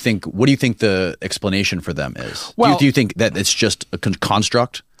 What do you think? What do you think the explanation for them is? Well, do you think that it's just a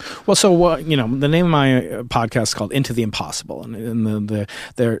construct? Well, so the name of my podcast is called Into the Impossible, and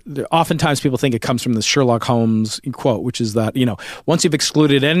oftentimes people think it comes from the Sherlock Holmes quote, which is that once you've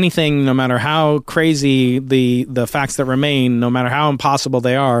excluded anything, no matter how crazy the facts that remain, no matter how impossible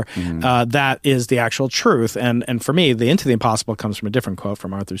they are, that is the actual truth. And for me, the Into the Impossible comes from a different quote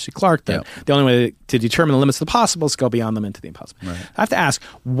from Arthur C. Clarke, that the only way to determine the limits of the possible is to go beyond them into the impossible. Right. I have to ask,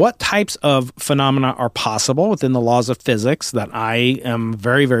 what types of phenomena are possible within the laws of physics that I am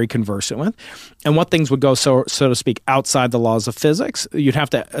very, very conversant with, and what things would go, so to speak, outside the laws of physics. You'd have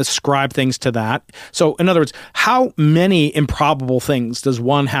to ascribe things to that. So, in other words, how many improbable things does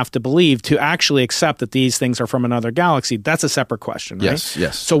one have to believe to actually accept that these things are from another galaxy? That's a separate question, right?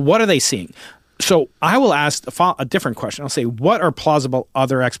 Yes. So what are they seeing? So I will ask a different question. I'll say, what are plausible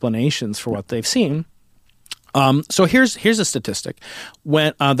other explanations for what they've seen? So here's a statistic.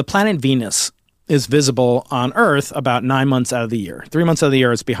 When the planet Venus is visible on Earth about 9 months out of the year. 3 months out of the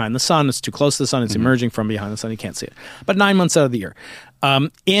year, it's behind the sun. It's too close to the sun. It's emerging from behind the sun. You can't see it. But 9 months out of the year.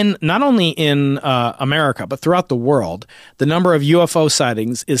 Not only in America, but throughout the world, the number of UFO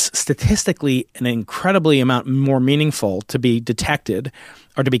sightings is statistically an incredibly amount more meaningful to be detected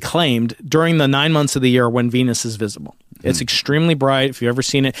or to be claimed during the 9 months of the year when Venus is visible. It's extremely bright. If you've ever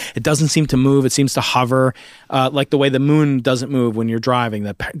seen it, it doesn't seem to move. It seems to hover, like the way the moon doesn't move when you're driving,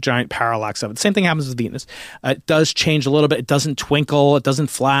 the giant parallax of it. The same thing happens with Venus. It does change a little bit. It doesn't twinkle. It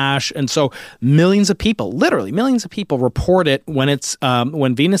doesn't flash. And so millions of people, literally millions of people, report it when it's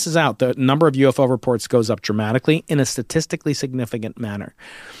when Venus is out. The number of UFO reports goes up dramatically in a statistically significant manner.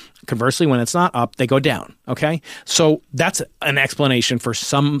 Conversely, when it's not up, they go down, okay? So that's an explanation for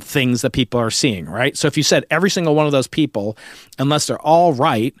some things that people are seeing, right? So if you said every single one of those people, unless they're all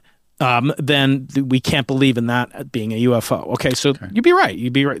right, then we can't believe in that being a UFO. Okay, so you'd be right.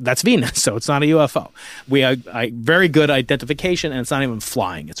 You'd be right. That's Venus, so it's not a UFO. We have a very good identification, and it's not even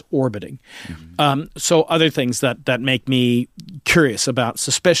flying. It's orbiting. So other things that make me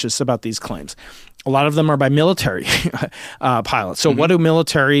suspicious about these claims. A lot of them are by military pilots. So what do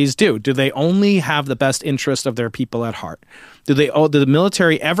militaries do? Do they only have the best interest of their people at heart? Do the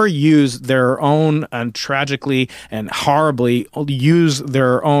military ever use their own, and tragically and horribly use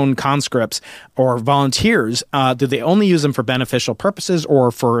their own conscripts or volunteers? Do they only use them for beneficial purposes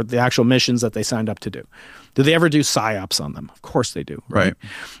or for the actual missions that they signed up to do? Do they ever do psyops on them? Of course they do. Right?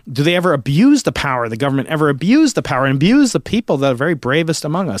 Do they ever abuse the power? The government ever abuse the power and abuse the people that are very bravest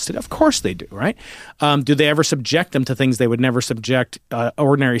among us? Of course they do, right? Do they ever subject them to things they would never subject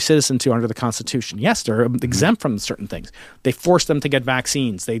ordinary citizen to under the Constitution? Yes, they're exempt from certain things. They force them to get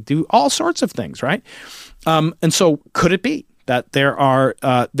vaccines. They do all sorts of things, right? And so could it be that they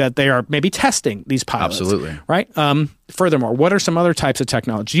are maybe testing these pilots? Absolutely. Right? Furthermore, what are some other types of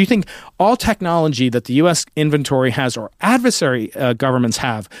technology? Do you think all technology that the U.S. inventory has or adversary governments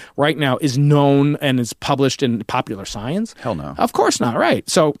have right now is known and is published in popular science? Hell no. Of course not, right?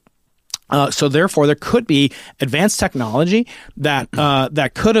 So therefore, there could be advanced technology that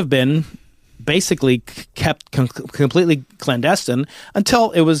could have been basically kept completely clandestine until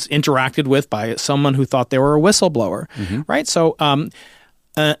it was interacted with by someone who thought they were a whistleblower, right? So,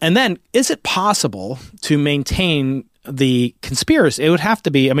 and then is it possible to maintain the conspiracy? It would have to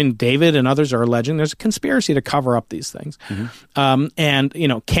be, I mean, David and others are alleging there's a conspiracy to cover up these things. And,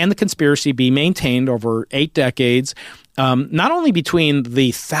 can the conspiracy be maintained over 8 decades? Not only between the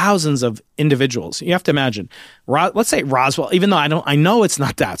thousands of individuals, you have to imagine. Let's say Roswell, even though I know it's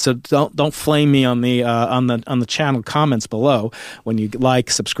not that. So don't flame me on the channel comments below when you like,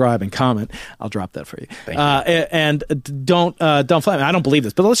 subscribe, and comment. I'll drop that for you. And don't flame me. I don't believe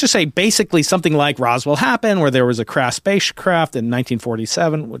this, but let's just say basically something like Roswell happened, where there was a crashed spacecraft in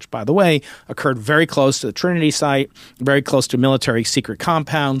 1947, which, by the way, occurred very close to the Trinity site, very close to military secret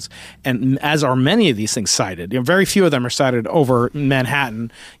compounds, and as are many of these things cited. Very few of them are cited over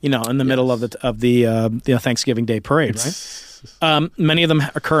Manhattan, in the middle of the Thanksgiving Day parade, right? Many of them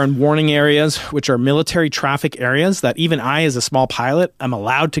occur in warning areas, which are military traffic areas that even I, as a small pilot, am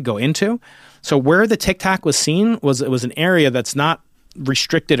allowed to go into. So where the Tic Tac was seen was an area that's not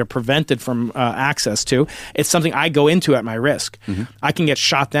restricted or prevented from access to. It's something I go into at my risk. I can get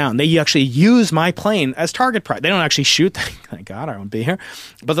shot down. They actually use my plane as target practice. They don't actually shoot. Thank God I won't be here.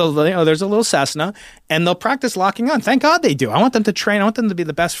 But there's a little Cessna, and they'll practice locking on. Thank God they do. I want them to train. I want them to be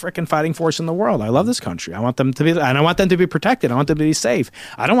the best freaking fighting force in the world. I love this country. I want them to be, and I want them to be protected. I want them to be safe.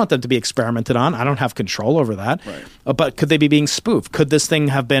 I don't want them to be experimented on. I don't have control over that. Right. But could they be being spoofed? Could this thing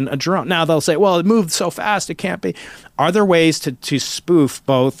have been a drone? Now they'll say, well, it moved so fast, it can't be. Are there ways to spoof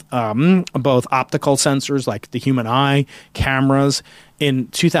both optical sensors like the human eye, cameras? In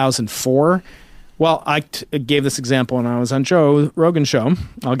 2004, well, I gave this example when I was on Joe Rogan's show.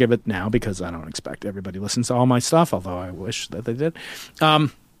 I'll give it now because I don't expect everybody listens to all my stuff, although I wish that they did.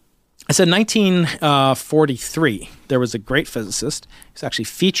 I said 1943, there was a great physicist. He's actually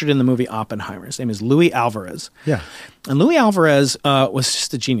featured in the movie Oppenheimer. His name is Louis Alvarez. Yeah. And Louis Alvarez was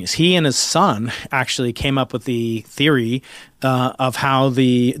just a genius. He and his son actually came up with the theory of how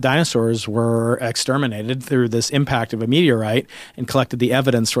the dinosaurs were exterminated through this impact of a meteorite, and collected the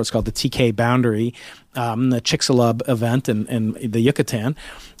evidence for what's called the TK boundary, the Chicxulub event in the Yucatan.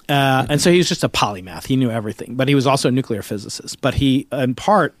 And so he was just a polymath. He knew everything. But he was also a nuclear physicist. But he, in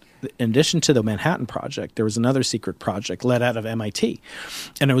part, in addition to the Manhattan Project, there was another secret project led out of MIT.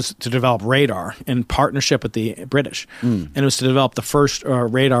 And it was to develop radar in partnership with the British. And it was to develop the first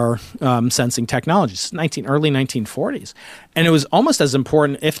radar sensing technologies, early 1940s. And it was almost as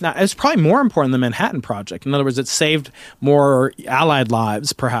important, if not, it was probably more important than the Manhattan Project. In other words, it saved more Allied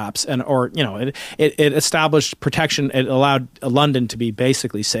lives, perhaps, it established protection. It allowed London to be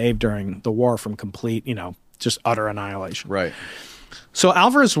basically saved during the war from complete, just utter annihilation. Right. So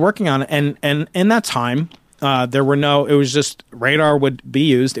Alvarez was working on it, and in that time, it was just radar would be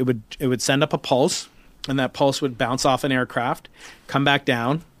used. It would send up a pulse, and that pulse would bounce off an aircraft, come back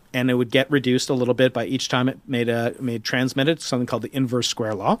down, and it would get reduced a little bit by each time it made transmitted, something called the inverse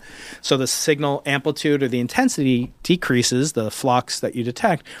square law. So the signal amplitude or the intensity decreases, the flux that you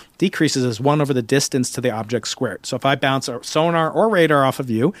detect decreases as 1 over the distance to the object squared. So if I bounce a sonar or radar off of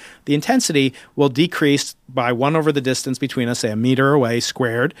you, the intensity will decrease by 1 over the distance between us, say a meter away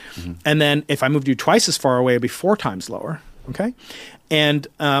squared. And then if I moved you twice as far away, it'd be 4 times lower. Okay? And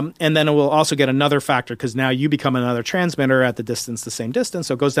then it will also get another factor because now you become another transmitter at the same distance.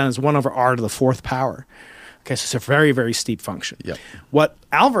 So it goes down as 1 over r to the 4th power. Okay, so it's a very, very steep function. Yep. What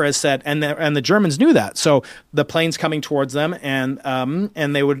Alvarez said, and the Germans knew that. So the planes coming towards them, and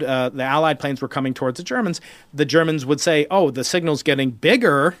they would the Allied planes were coming towards the Germans. The Germans would say, "Oh, the signal's getting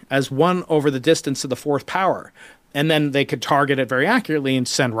bigger as 1 over the distance to the 4th power." And then they could target it very accurately and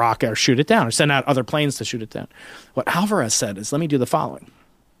send rocket or shoot it down or send out other planes to shoot it down. What Alvarez said is, let me do the following.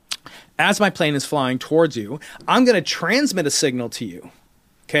 As my plane is flying towards you, I'm going to transmit a signal to you.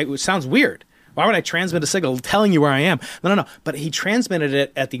 Okay, which sounds weird. Why would I transmit a signal telling you where I am? No. But he transmitted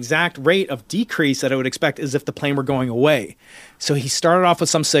it at the exact rate of decrease that I would expect as if the plane were going away. So he started off with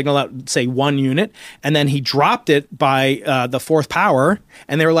some signal at, say, 1 unit, and then he dropped it by the 4th power,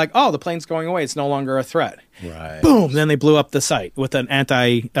 and they were like, oh, the plane's going away. It's no longer a threat. Right. Boom. Then they blew up the site with an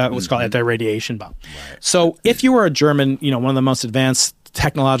what's called anti-radiation bomb. Right. So if you were a German, one of the most advanced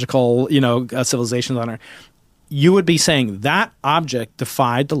technological, civilizations on Earth, you would be saying that object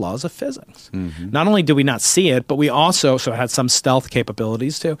defied the laws of physics. Not only did we not see it, but we also it had some stealth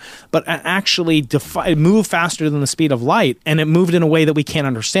capabilities too, but actually moved faster than the speed of light, and it moved in a way that we can't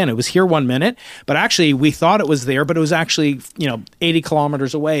understand. It was here 1 minute, but actually we thought it was there, but it was actually 80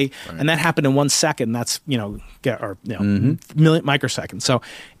 kilometers away, and that happened in 1 second. That's microseconds. So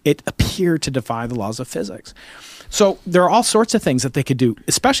it appeared to defy the laws of physics. So there are all sorts of things that they could do,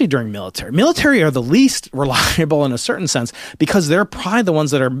 especially during military. Military are the least reliable in a certain sense because they're probably the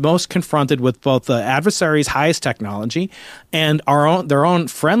ones that are most confronted with both the adversary's highest technology and their own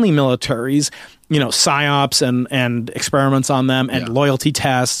friendly militaries, psyops and experiments on them and loyalty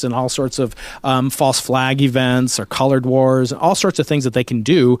tests and all sorts of false flag events or colored wars, all sorts of things that they can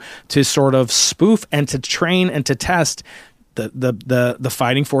do to sort of spoof and to train and to test the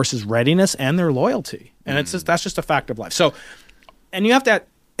fighting force's readiness and their loyalty. And that's just a fact of life. So, and you have to,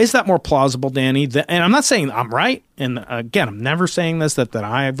 is that more plausible, Danny? And I'm not saying I'm right. And again, I'm never saying this, that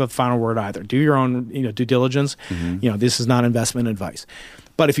I have a final word either. Do your own, due diligence. This is not investment advice.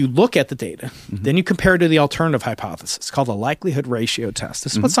 But if you look at the data, then you compare it to the alternative hypothesis. It's called the likelihood ratio test.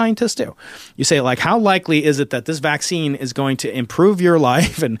 This is what scientists do. You say, how likely is it that this vaccine is going to improve your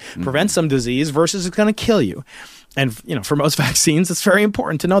life and prevent some disease versus it's going to kill you? And, for most vaccines, it's very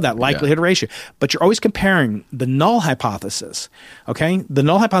important to know that likelihood ratio. But you're always comparing the null hypothesis, okay? The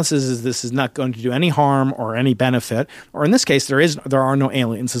null hypothesis is this is not going to do any harm or any benefit. Or in this case, there are no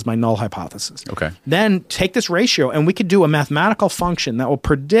aliens is my null hypothesis. Okay. Then take this ratio, and we could do a mathematical function that will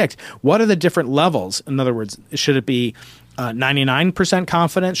predict what are the different levels. In other words, should it be 99%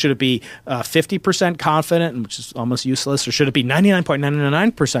 confident? Should it be 50% confident, which is almost useless? Or should it be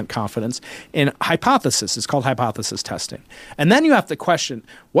 99.99% confidence in hypothesis? It's called hypothesis testing. And then you have to question,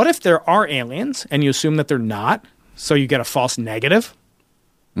 what if there are aliens and you assume that they're not, so you get a false negative?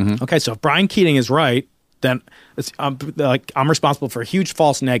 Okay, so if Brian Keating is right, then I'm responsible for a huge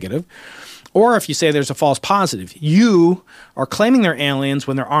false negative. Or if you say there's a false positive, you are claiming they're aliens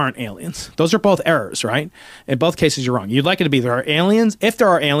when there aren't aliens. Those are both errors, right? In both cases, you're wrong. You'd like it to be there are aliens. If there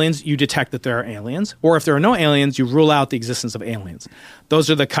are aliens, you detect that there are aliens. Or if there are no aliens, you rule out the existence of aliens. Those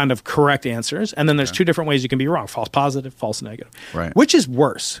are the kind of correct answers. And then there's two different ways you can be wrong: false positive, false negative. Right. Which is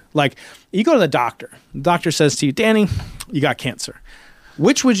worse? Like, you go to the doctor. The doctor says to you, Danny, you got cancer.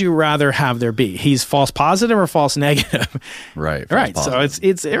 Which would you rather have there be? He's false positive or false negative? Right. Right. Positive. So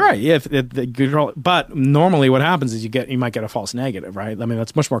it's right. Yeah. But normally what happens is you might get a false negative, right? I mean,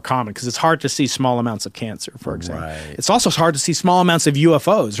 that's much more common because it's hard to see small amounts of cancer, for example. Right. It's also hard to see small amounts of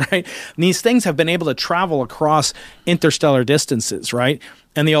UFOs, right? And these things have been able to travel across interstellar distances, right?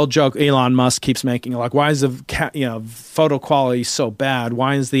 And the old joke Elon Musk keeps making, like, why is the photo quality so bad?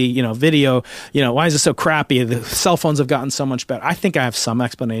 Why is the video, why is it so crappy? The cell phones have gotten so much better. I think I have some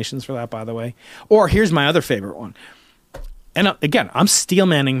explanations for that, by the way. Or here's my other favorite one. And again, I'm steel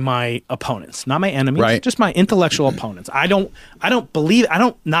manning my opponents, not my enemies, right. Just my intellectual opponents. I don't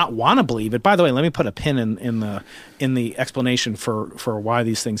not want to believe it. By the way, let me put a pin in the explanation for why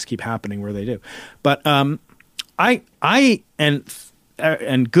these things keep happening where they do. But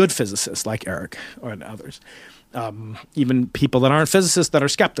and good physicists like Eric and others, even people that aren't physicists that are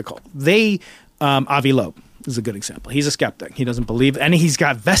skeptical. Avi Loeb is a good example. He's a skeptic. He doesn't believe, and he's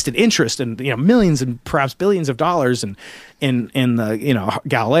got vested interest in millions and perhaps billions of dollars in the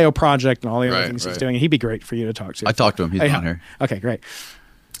Galileo project and all the other things he's doing. He'd be great for you to talk to. I talked to him. He's on here. Okay, great.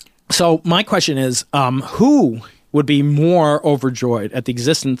 So my question is, who would be more overjoyed at the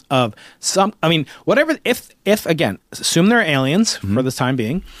existence of whatever, if again, assume they're aliens for the time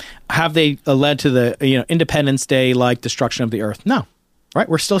being, have they led to the, Independence Day like destruction of the earth? No. Right?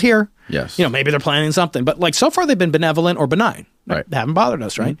 We're still here. Yes. Maybe they're planning something, but like so far they've been benevolent or benign. Right. They haven't bothered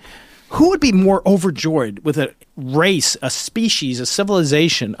us, right? Who would be more overjoyed with a race, a species, a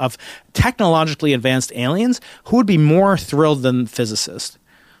civilization of technologically advanced aliens? Who would be more thrilled than physicists?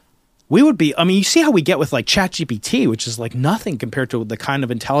 We would be, you see how we get with like ChatGPT, which is like nothing compared to the kind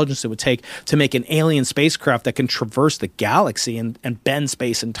of intelligence it would take to make an alien spacecraft that can traverse the galaxy and bend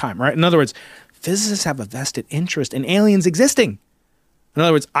space and time, right? In other words, physicists have a vested interest in aliens existing. In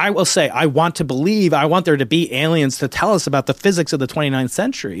other words, I will say, I want there to be aliens to tell us about the physics of the 29th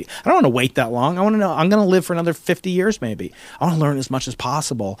century. I don't want to wait that long. I want to know, I'm going to live for another 50 years maybe. I want to learn as much as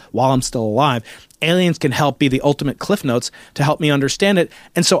possible while I'm still alive. Aliens can help be the ultimate cliff notes to help me understand it.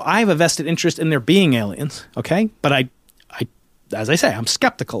 And so I have a vested interest in there being aliens, okay? But I as I say, I'm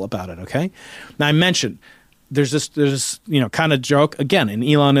skeptical about it, okay? Now I mentioned there's this kind of joke, again, in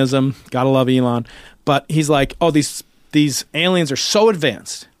Elonism, gotta love Elon, but he's like, oh, these aliens are so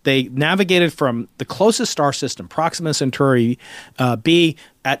advanced. They navigated from the closest star system, Proxima Centauri B,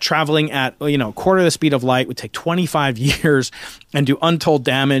 at traveling at quarter the speed of light, would take 25 years and do untold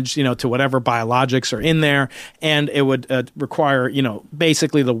damage, to whatever biologics are in there, and it would require,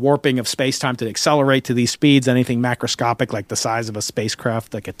 basically the warping of space-time to accelerate to these speeds. Anything macroscopic, like the size of a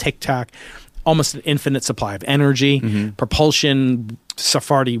spacecraft, like a Tic Tac, almost an infinite supply of energy, propulsion,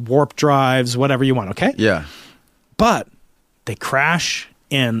 Sephardi warp drives, whatever you want. Okay, yeah. But they crash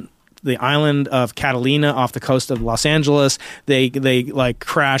in the island of Catalina off the coast of Los Angeles. They like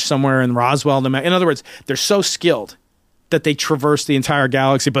crash somewhere in Roswell. In other words, they're so skilled that they traverse the entire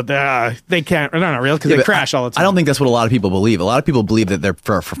galaxy, but they can't. They're not real because they crash all the time. I don't think that's what a lot of people believe. A lot of people believe that they're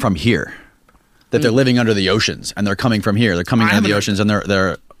from here, that they're living under the oceans and they're coming from here. They're coming out of the oceans and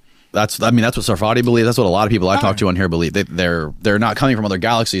they're. That's what Sarfati believes. That's what a lot of people I talk to on here believe. They're not coming from other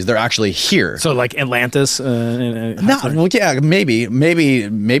galaxies. They're actually here. So like Atlantis? Maybe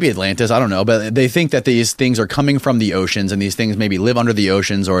Atlantis. I don't know, but they think that these things are coming from the oceans, and these things maybe live under the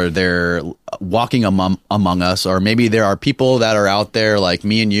oceans, or they're walking among us, or maybe there are people that are out there like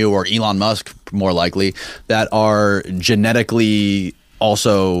me and you, or Elon Musk, more likely, that are genetically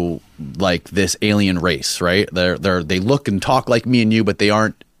also like this alien race, right? They look and talk like me and you, but they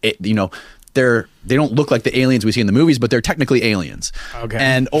aren't. They don't look like the aliens we see in the movies, but they're technically aliens. Okay.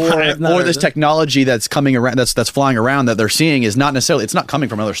 And or this technology that's coming around, that's flying around, that they're seeing is not necessarily, it's not coming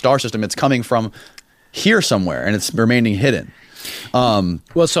from another star system. It's coming from here somewhere, and it's remaining hidden.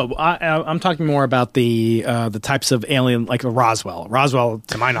 Well, so I'm talking more about the types of alien, like Roswell. Roswell,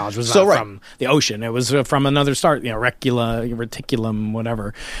 to my knowledge, was not from the ocean. It was from another star, Reticulum,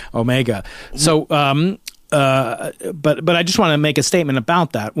 whatever, Omega. So, but I just want to make a statement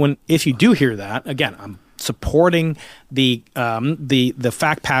about that. If you do hear that, again, I'm supporting the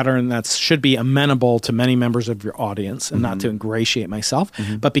fact pattern that should be amenable to many members of your audience, and not to ingratiate myself,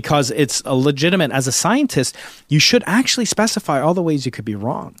 but because it's a legitimate. As a scientist, you should actually specify all the ways you could be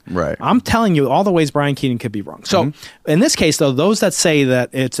wrong. Right. I'm telling you all the ways Brian Keating could be wrong. So in this case, though, those that say that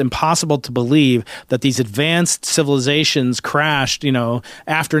it's impossible to believe that these advanced civilizations crashed,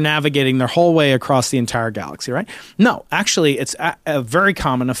 after navigating their whole way across the entire galaxy, right? No, actually, it's a very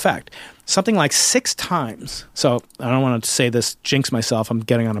common effect. Something like 6 times. So I don't want to say this, jinx myself. I'm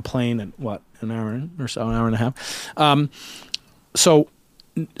getting on a plane in an hour or so, an hour and a half. So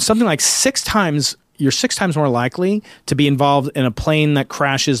something like 6 times, you're 6 times more likely to be involved in a plane that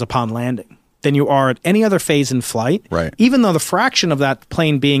crashes upon landing than you are at any other phase in flight. Right. Even though the fraction of that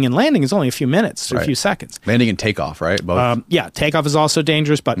plane being in landing is only a few minutes to a few seconds. Landing and takeoff, right? Both. Yeah, takeoff is also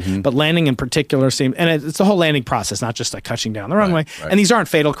dangerous, but landing in particular seems, and it's the whole landing process, not just like touching down the runway. Right. And these aren't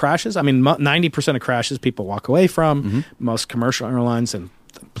fatal crashes. I mean, 90% of crashes people walk away from. Most commercial airlines, and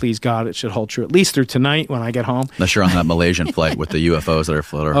please God, it should hold true at least through tonight when I get home. Unless you're on that Malaysian flight with the UFOs that are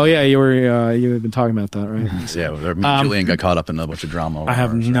floating. Oh yeah, you had been talking about that, right? Yeah, Julian got caught up in a bunch of drama. I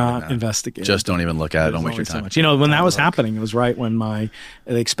have not investigated. Just don't even look at it. Don't waste your time. So much. When that was happening, it was right when the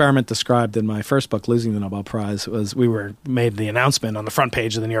experiment described in my first book, Losing the Nobel Prize, was we made the announcement on the front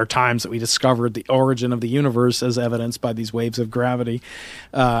page of the New York Times that we discovered the origin of the universe as evidenced by these waves of gravity.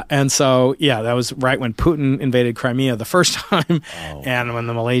 And so, that was right when Putin invaded Crimea the first time, and when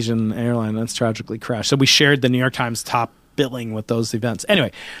the Malaysian airline that's tragically crashed. So we shared the New York Times top billing with those events.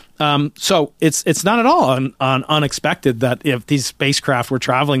 Anyway, so it's not at all unexpected that if these spacecraft were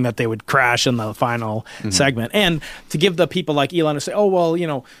traveling, that they would crash in the final segment. And to give the people like Elon to say, oh,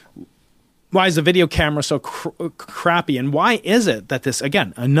 well, why is the video camera so crappy? And why is it that this,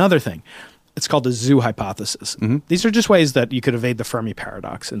 again, another thing, it's called the zoo hypothesis. These are just ways that you could evade the Fermi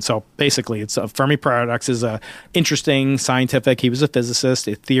paradox. And so basically, it's a Fermi paradox is a interesting scientific. He was a physicist,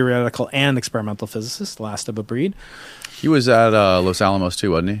 a theoretical and experimental physicist, last of a breed. He was at Los Alamos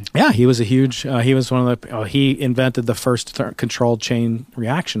too, wasn't he? Yeah, he was he was one of the, he invented the first controlled chain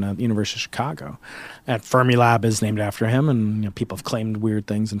reaction at the University of Chicago. At Fermilab is named after him, and people have claimed weird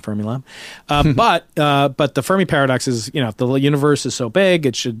things in Fermilab. But the Fermi paradox is, if the universe is so big,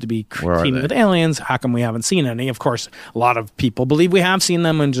 it should be teeming with aliens. How come we haven't seen any? Of course, a lot of people believe we have seen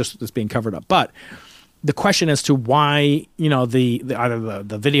them and just it's being covered up. But the question as to why, either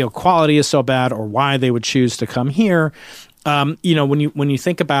the video quality is so bad or why they would choose to come here. When you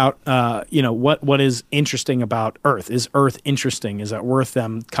think about what is interesting about Earth, is Earth interesting? Is it worth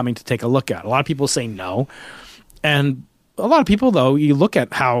them coming to take a look at? A lot of people say no, and a lot of people, though, you look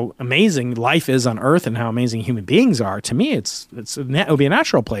at how amazing life is on Earth and how amazing human beings are. To me, it would be a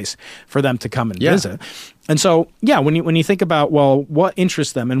natural place for them to come and visit. And so, when you think about, well, what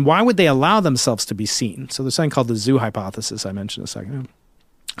interests them and why would they allow themselves to be seen? So there's something called the zoo hypothesis I mentioned a second ago.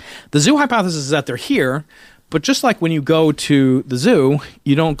 The zoo hypothesis is that they're here. But just like when you go to the zoo,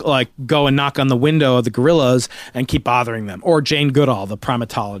 you don't go and knock on the window of the gorillas and keep bothering them. Or Jane Goodall, the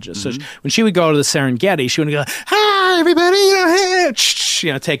primatologist. So when she would go to the Serengeti, she would go, "Hi, everybody!"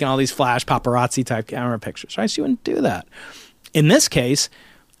 Hey, taking all these flash paparazzi type camera pictures. Right? She wouldn't do that. In this case,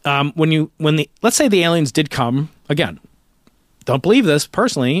 let's say the aliens did come again. Don't believe this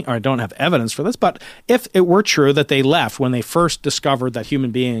personally, or I don't have evidence for this, but if it were true that they left when they first discovered that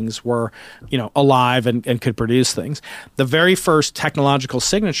human beings were, alive and could produce things, the very first technological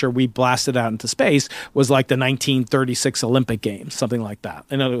signature we blasted out into space was like the 1936 Olympic Games, something like that.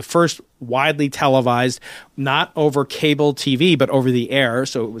 And it was first widely televised, not over cable TV, but over the air,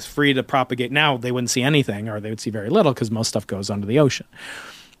 so it was free to propagate. Now they wouldn't see anything, or they would see very little because most stuff goes under the ocean.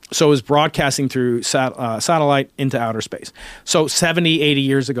 So it was broadcasting through satellite into outer space. So 70, 80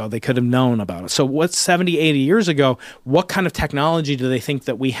 years ago, they could have known about it. So what's 70, 80 years ago, what kind of technology do they think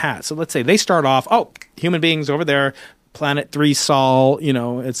that we had? So let's say they start off, human beings over there, planet 3 Sol,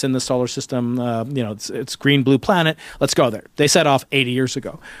 it's in the solar system, it's green, blue planet, let's go there. They set off 80 years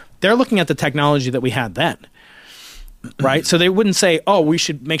ago. They're looking at the technology that we had then. Right? So they wouldn't say, we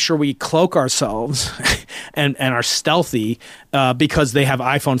should make sure we cloak ourselves and are stealthy because they have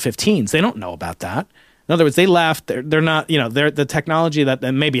iPhone 15s. They don't know about that. In other words, they left. They're not, they're the technology that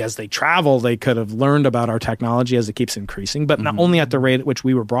then maybe as they travel, they could have learned about our technology as it keeps increasing, but not only at the rate at which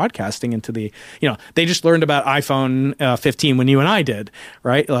we were broadcasting into the, they just learned about iPhone 15 when you and I did,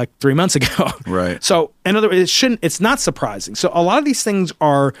 right? Like 3 months ago. Right. So in other words, it's not surprising. So a lot of these things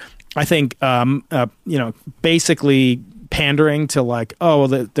are, I think, basically pandering to like, oh,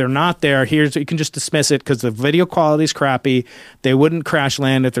 well, they're not there. Here's, you can just dismiss it because the video quality is crappy. They wouldn't crash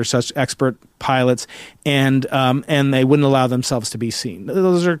land if they're such expert pilots, and they wouldn't allow themselves to be seen.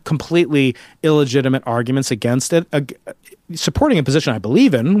 Those are completely illegitimate arguments against it, supporting a position I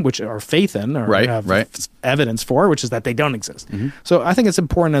believe in, which or faith in, or have evidence for, which is that they don't exist. So I think it's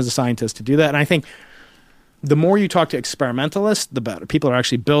important as a scientist to do that, and I think the more you talk to experimentalists, the better. People are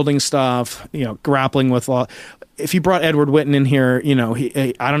actually building stuff, grappling with law. If you brought Edward Witten in here,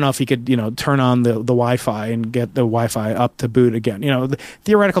 I don't know if he could, turn on the Wi-Fi and get the Wi-Fi up to boot again. The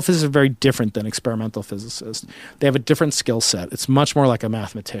theoretical physicists are very different than experimental physicists. They have a different skill set. It's much more like a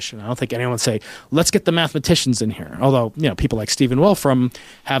mathematician. I don't think anyone would say, let's get the mathematicians in here. Although, people like Stephen Wolfram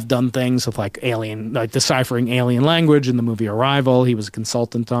have done things with like deciphering alien language in the movie Arrival. He was a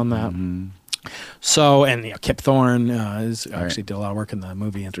consultant on that. So, and Kip Thorne actually did a lot of work in the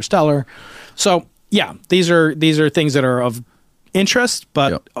movie Interstellar. So, yeah, these are things that are of interest,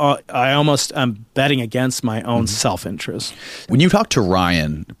 but I almost am betting against my own self-interest. When you talked to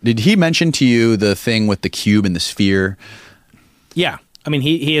Ryan, did he mention to you the thing with the cube and the sphere? Yeah, I mean,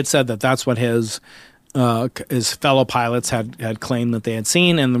 he had said that that's what his fellow pilots had claimed that they had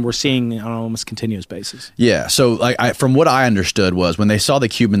seen, and we're seeing on an almost continuous basis. Yeah. So, from what I understood was when they saw the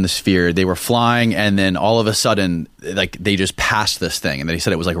cube and the sphere, they were flying, and then all of a sudden, they just passed this thing, and then he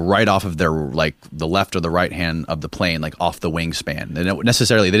said it was right off of their the left or the right hand of the plane, off the wingspan. They didn't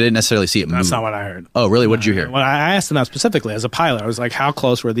necessarily see it move. That's not what I heard. Oh, really? What did you hear? Well, I asked him that specifically as a pilot. I was like, how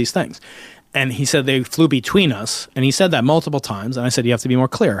close were these things? And he said they flew between us, and he said that multiple times. And I said, you have to be more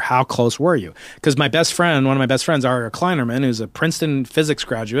clear. How close were you? Because one of my best friends, Aria Kleinerman, who's a Princeton physics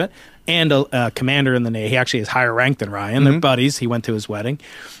graduate and a commander in the Navy. He actually is higher ranked than Ryan. They're buddies. He went to his wedding.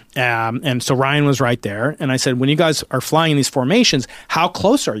 And so Ryan was right there. And I said, when you guys are flying in these formations, how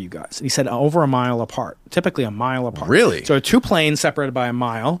close are you guys? And he said, over a mile apart, typically a mile apart. Really? So two planes separated by a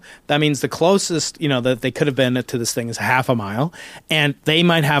mile. That means the closest, that they could have been to this thing is half a mile. And they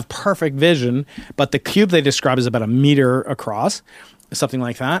might have perfect vision, but the cube they describe is about a meter across. Something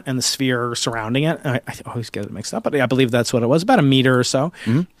like that, and the sphere surrounding it. I always get it mixed up, but I believe that's what it was, about a meter or so.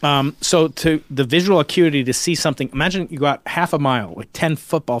 So to the visual acuity to see something, imagine you got half a mile, 10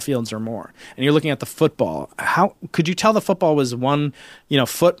 football fields or more, and you're looking at the football. How could you tell the football was 1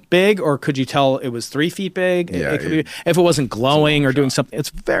 foot big, or could you tell it was 3 feet big? Yeah, if it wasn't glowing or doing something, it's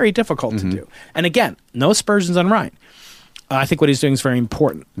very difficult to do. And again, no aspersions on Ryan. I think what he's doing is very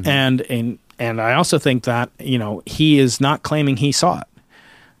important, and I also think that, he is not claiming he saw it.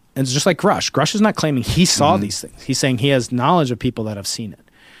 And it's just like Grush. Grush is not claiming he saw these things. He's saying he has knowledge of people that have seen it.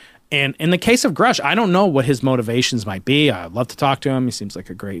 And in the case of Grush, I don't know what his motivations might be. I'd love to talk to him. He seems like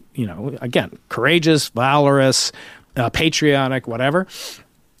a great, again, courageous, valorous, patriotic, whatever.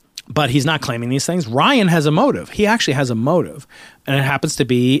 But he's not claiming these things. Ryan has a motive. He actually has a motive. And it happens to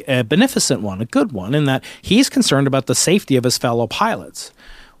be a beneficent one, a good one, in that he's concerned about the safety of his fellow pilots,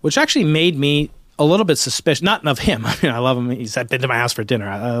 which actually made me a little bit suspicious. Not of him. I mean, I love him. He's been to my house for dinner.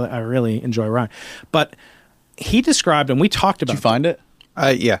 I really enjoy Ryan. But he described, and we talked about... Did you find it?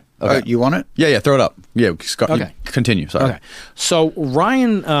 Yeah. Okay. You want it? Yeah, throw it up. Yeah, okay. Continue. Sorry. Okay. So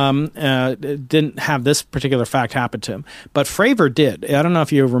Ryan didn't have this particular fact happen to him, but Fravor did. I don't know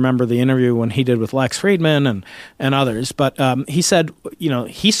if you remember the interview when he did with Lex Friedman and others, but he said,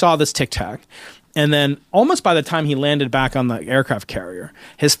 he saw this tic-tac, and then almost by the time he landed back on the aircraft carrier,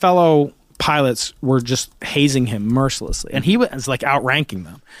 his fellow pilots were just hazing him mercilessly, and he was outranking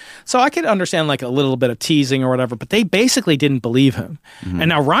them. So I could understand a little bit of teasing or whatever, but they basically didn't believe him. And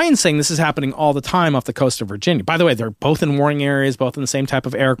now Ryan's saying this is happening all the time off the coast of Virginia. By the way, they're both in warning areas, both in the same type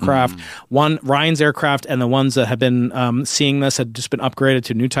of aircraft. Ryan's aircraft and the ones that have been seeing this had just been upgraded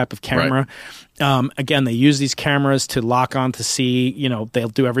to a new type of camera. Again, they use these cameras to lock on to see, they'll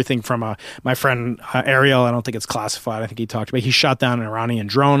do everything from my friend Ariel, I don't think it's classified, I think he talked about, he shot down an Iranian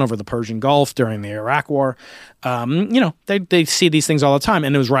drone over the Persian Gulf during the Iraq War. They see these things all the time,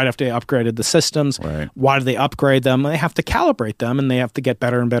 and it was right after they upgraded the systems. Right. Why do they upgrade them? They have to calibrate them, and they have to get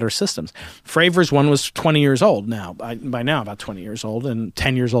better and better systems. Fravor's one was 20 years old now, by now about 20 years old, and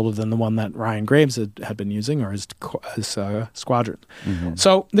 10 years older than the one that Ryan Graves had been using, or his squadron.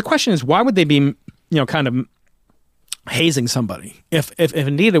 So the question is, why would they be, kind of hazing somebody if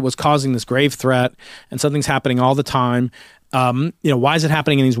indeed it was causing this grave threat and something's happening all the time? Why is it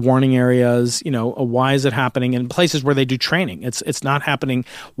happening in these warning areas? Why is it happening in places where they do training? It's not happening.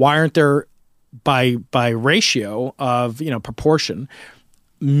 Why aren't there by ratio of, proportion,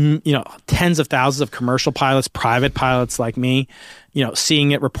 tens of thousands of commercial pilots, private pilots like me,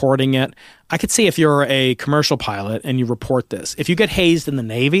 seeing it, reporting it. I could see if you're a commercial pilot and you report this. If you get hazed in the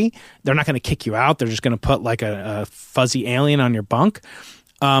Navy, they're not going to kick you out. They're just going to put like a fuzzy alien on your bunk.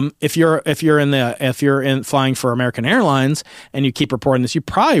 If you're flying for American Airlines and you keep reporting this, you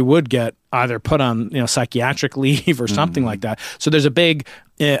probably would get either put on psychiatric leave or something like that. So there's a big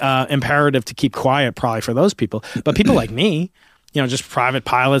imperative to keep quiet probably for those people. But people like me, just private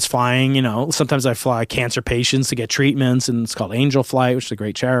pilots flying, sometimes I fly cancer patients to get treatments, and it's called Angel Flight, which is a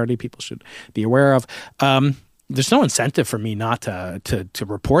great charity people should be aware of. There's no incentive for me not to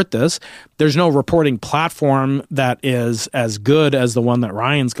report this. There's no reporting platform that is as good as the one that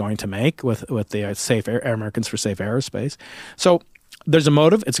Ryan's going to make with the Safe Americans for Safe Aerospace. So there's a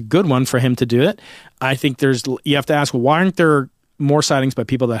motive. It's a good one for him to do it. I think you have to ask, why aren't there more sightings by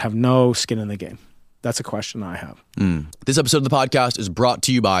people that have no skin in the game? That's a question I have. This episode of the podcast is brought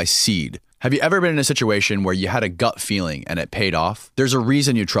to you by Seed. Have you ever been in a situation where you had a gut feeling and it paid off? There's a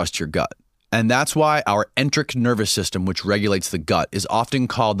reason you trust your gut. And that's why our enteric nervous system, which regulates the gut, is often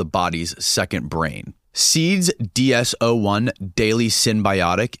called the body's second brain. Seed's DS-01 Daily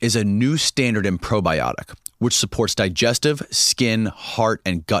Synbiotic is a new standard in probiotic, which supports digestive, skin, heart,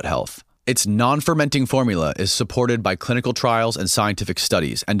 and gut health. Its non-fermenting formula is supported by clinical trials and scientific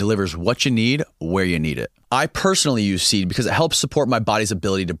studies and delivers what you need where you need it. I personally use Seed because it helps support my body's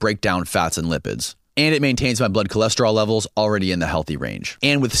ability to break down fats and lipids. And it maintains my blood cholesterol levels already in the healthy range.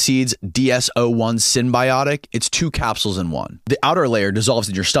 And with Seed's DS-01 Synbiotic, it's 2 capsules in one. The outer layer dissolves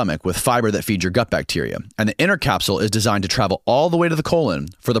in your stomach with fiber that feeds your gut bacteria. And the inner capsule is designed to travel all the way to the colon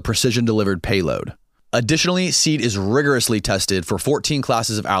for the precision-delivered payload. Additionally, Seed is rigorously tested for 14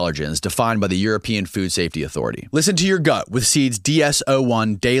 classes of allergens defined by the European Food Safety Authority. Listen to your gut with Seed's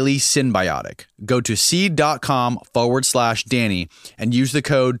DS-01 Daily Synbiotic. Go to seed.com/Danny and use the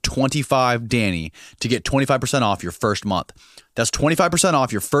code 25Danny to get 25% off your first month. That's 25%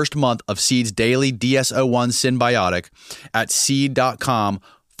 off your first month of Seed's Daily DS-01 Synbiotic at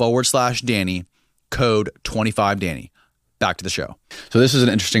seed.com/Danny, code 25Danny. Back to the show. So this is an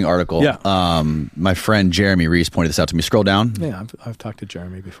interesting article. Yeah. My friend Jeremy Reese pointed this out to me. Scroll down. Yeah, I've talked to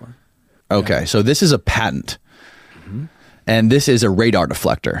Jeremy before. Okay, yeah. So this is a patent. And this is a radar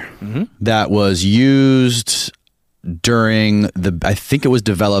deflector that was used during I think it was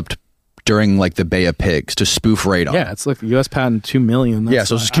developed during like the Bay of Pigs to spoof radar. Yeah, it's like the U.S. patent, 2 million. Yeah,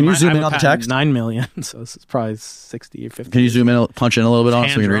 so can you zoom in on the text? 9 million, so this is probably 60 or 50. Can you zoom in, punch in a little bit on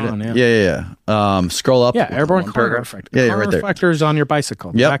so we can read it? Yeah. Scroll up. Yeah, airborne corner reflector. Yeah, right there. Reflectors on your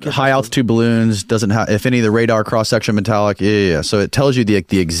bicycle. Yep, high altitude balloons, doesn't have, if any of the radar cross-section metallic. Yeah. So it tells you the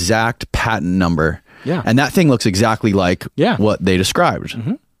exact patent number. Yeah. And that thing looks exactly like what they described.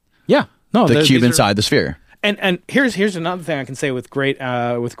 Yeah. No, the cube inside the sphere. And here's another thing I can say with great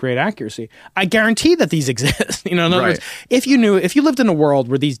accuracy. I guarantee that these exist. In other words, if you lived in a world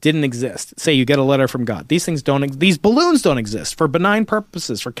where these didn't exist, say you get a letter from God, these balloons don't exist for benign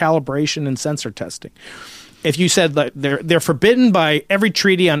purposes, for calibration and sensor testing. If you said that they're forbidden by every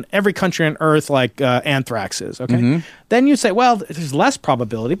treaty on every country on Earth, like anthrax is, okay, then you say, well, there's less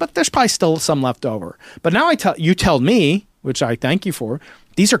probability, but there's probably still some left over. But now you tell me, which I thank you for.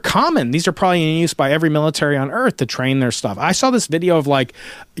 These are common. These are probably in use by every military on Earth to train their stuff. I saw this video of like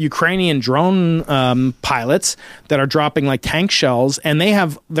Ukrainian drone pilots that are dropping like tank shells, and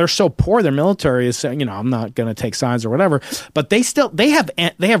they're so poor. Their military is saying, I'm not going to take sides or whatever, but they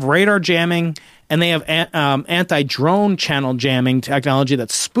have radar jamming. And they have anti-drone channel jamming technology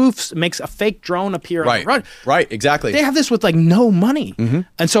that makes a fake drone appear on the road. Right, exactly. They have this with like no money.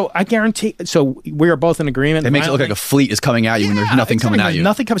 And so I guarantee, so we are both in agreement. It makes it look like a fleet is coming at you when there's nothing coming at you.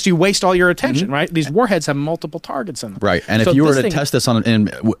 Nothing comes, so you waste all your attention, right? These warheads have multiple targets in them. Right, and if you were to test this in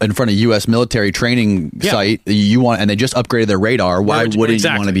front of U.S. military training site, and they just upgraded their radar, why wouldn't you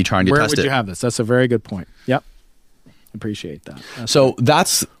want to be trying to test it? Where would you have this? That's a very good point. Yep. Appreciate that. So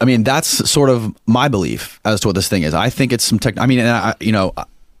that's sort of my belief as to what this thing is. I think it's some tech.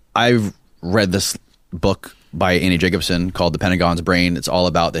 I've read this book by Annie Jacobson called The Pentagon's Brain. It's all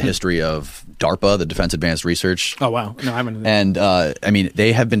about the history of DARPA, the Defense Advanced Research. Oh, wow. No, I haven't. And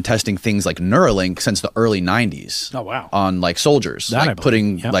they have been testing things like Neuralink since the early 90s. Oh, wow. On like soldiers,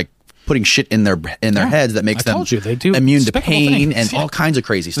 putting shit in their heads that makes them immune to pain and all kinds of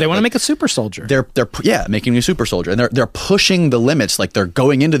crazy stuff. They want to make a super soldier. They're making a super soldier, and they're pushing the limits. Like they're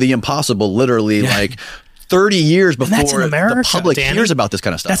going into the impossible, literally. Like 30 years before that's in America, the public Danny. hears about this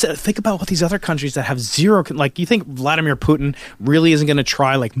kind of stuff. That's it. Think about what these other countries that have zero, like you think Vladimir Putin really isn't going to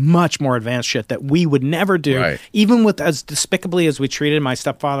try like much more advanced shit that we would never do, Right. even with as despicably as we treated. My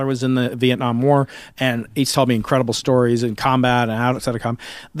stepfather was in the Vietnam War, and he's told me incredible stories in combat and outside of combat.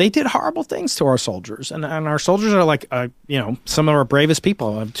 They did horrible things to our soldiers, and our soldiers are like, some of our bravest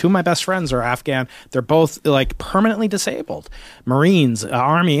people. Two of my best friends are Afghan. They're both like permanently disabled, Marines,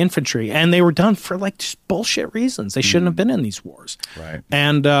 Army, infantry, and they were done for like just bullshit reasons. They shouldn't have been in these wars. Right.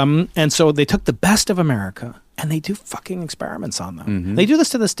 And so they took the best of America and they do fucking experiments on them. They do this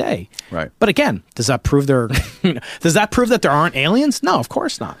to this day. Right. But again, does that prove that there aren't aliens? No, of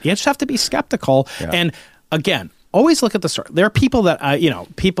course not. You just have to be skeptical. Yeah. And again, always look at the story. There are people that,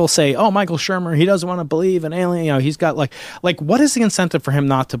 people say, oh, Michael Shermer, he doesn't want to believe in alien. He's got like, what is the incentive for him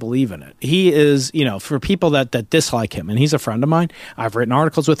not to believe in it? He is, for people that dislike him, and he's a friend of mine. I've written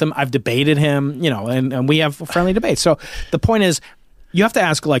articles with him. I've debated him, and we have friendly debates. So the point is, you have to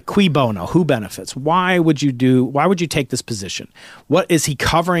ask, like, cui bono, who benefits? Why would you take this position? What is he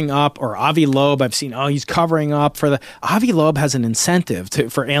covering up? Or Avi Loeb, I've seen, he's covering up for Avi Loeb has an incentive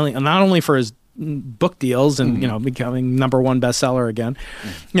for alien, not only for his book deals and becoming #1 bestseller again,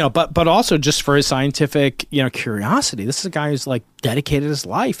 but also just for his scientific curiosity. This is a guy who's like dedicated his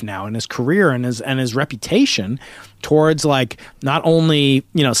life now and his career and his reputation towards like not only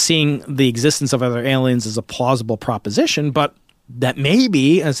seeing the existence of other aliens as a plausible proposition, but that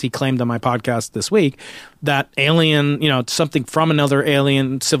maybe, as he claimed on my podcast this week, that alien, something from another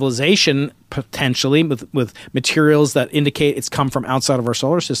alien civilization, potentially with materials that indicate it's come from outside of our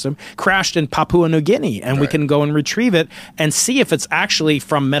solar system, crashed in Papua New Guinea, and we can go and retrieve it and see if it's actually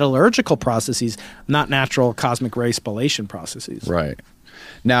from metallurgical processes, not natural cosmic ray spallation processes. Right.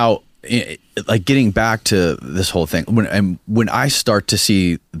 Now, like getting back to this whole thing, when I start to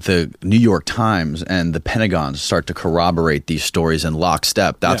see the New York Times and the Pentagon start to corroborate these stories in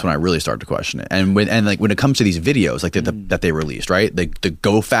lockstep, that's when I really start to question it. And when it comes to these videos like that they released, right? The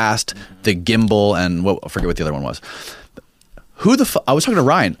Go Fast, the gimbal, and I forget what the other one was. I was talking to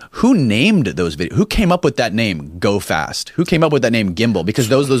Ryan. Who named those videos? Who came up with that name, Go Fast? Who came up with that name, Gimbal? Because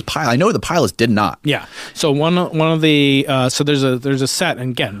those I know the pilots did not. Yeah. So one of the so there's a set, and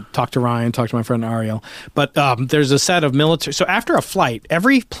again, talk to Ryan, talk to my friend Ariel. But there's a set of military. So after a flight,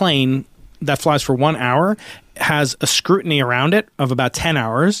 every plane that flies for 1 hour has a scrutiny around it of about 10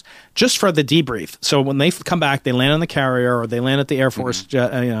 hours just for the debrief. So when they come back, they land on the carrier or they land at the Air Force,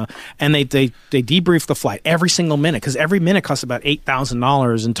 and they debrief the flight every single minute, because every minute costs about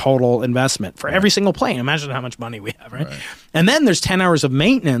 $8,000 in total investment for every single plane. Imagine how much money we have, right? And then there's 10 hours of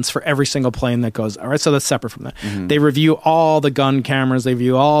maintenance for every single plane that goes, all right, so that's separate from that. They review all the gun cameras, they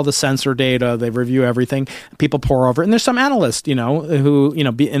review all the sensor data, they review everything. People pour over it. And there's some analysts, who,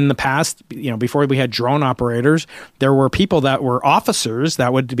 in the past, before we had drone operators, there were people that were officers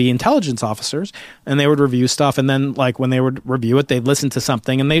that would be intelligence officers, and they would review stuff. And then, like, when they would review it, they'd listen to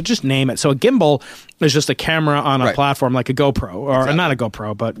something and they'd just name it. So a gimbal is just a camera on a platform like a GoPro, or not a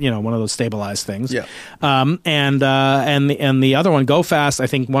GoPro, but one of those stabilized things. Yeah. And the other one, Go Fast, I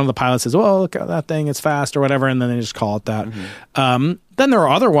think one of the pilots says, "Oh, look at that thing, it's fast," or whatever, and then they just call it that. Then there are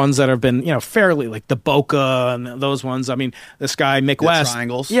other ones that have been, fairly, like the bokeh and those ones. I mean, this guy, Mick West.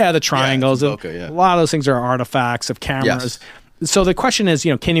 Triangles. Yeah, the triangles. Bokeh, a lot of those things are artifacts of cameras. Yes. So the question is,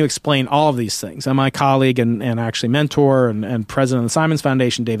 can you explain all of these things? And my colleague and actually mentor and president of the Simons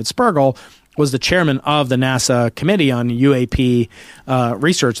Foundation, David Spergel, was the chairman of the NASA Committee on UAP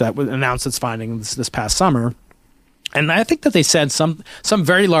research that announced its findings this past summer. And I think that they said some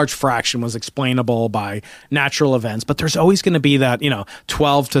very large fraction was explainable by natural events, but there's always going to be that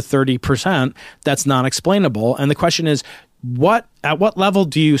 12 to 30% that's not explainable. And the question is, at what level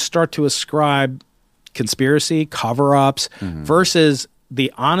do you start to ascribe conspiracy, cover-ups, versus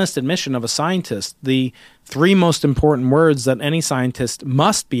the honest admission of a scientist? The three most important words that any scientist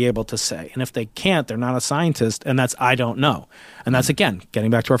must be able to say, and if they can't, they're not a scientist. And that's "I don't know." And that's, again,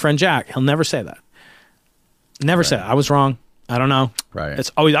 getting back to our friend Jack. He'll never say that. Never said, "I was wrong. I don't know." Right.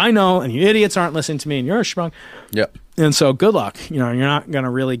 It's always, "I know," and you idiots aren't listening to me, and you're a schmuck. Yep. And so good luck. You're not going to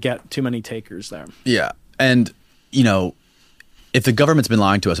really get too many takers there. Yeah. And, if the government's been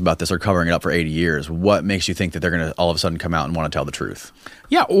lying to us about this or covering it up for 80 years, what makes you think that they're going to all of a sudden come out and want to tell the truth?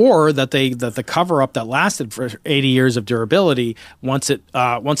 Yeah, or that the cover up that lasted for 80 years of durability, once it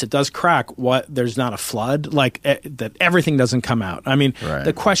does crack, there's not a flood, that everything doesn't come out. I mean,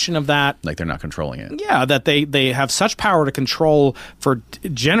 the question of that, like they're not controlling it. Yeah, that they have such power to control for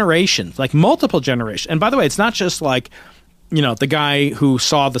generations, like multiple generations. And by the way, it's not just like the guy who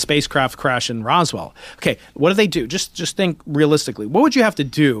saw the spacecraft crash in Roswell. Okay, what do they do? Just think realistically. What would you have to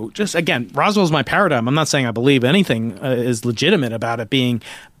do? Just again, Roswell's my paradigm. I'm not saying I believe anything is legitimate about it being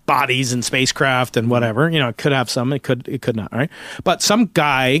bodies and spacecraft and whatever. It could have some. It could not. Right? But some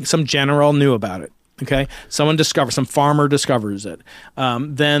general knew about it. Okay, some farmer discovers it.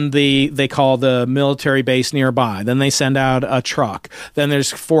 Then they call the military base nearby. Then they send out a truck. Then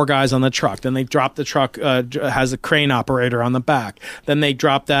there's 4 guys on the truck. Then they drop the truck. Has a crane operator on the back. Then they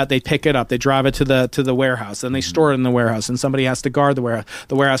drop that. They pick it up. They drive it to the warehouse. Then they store it in the warehouse. And somebody has to guard the warehouse.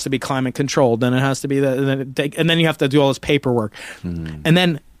 The warehouse has to be climate controlled. Then it has to be and then you have to do all this paperwork. And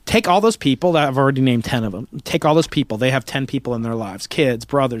then take all those people that I've already named 10 of them. Take all those people. They have 10 people in their lives. Kids,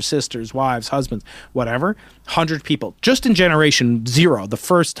 brothers, sisters, wives, husbands, whatever. 100 people. Just in generation 0, the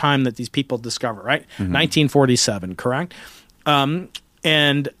first time that these people discover, right? 1947, correct? And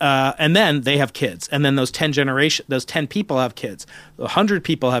then they have kids. And then those 10 people have kids. 100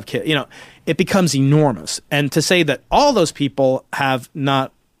 people have kids. It becomes enormous. And to say that all those people have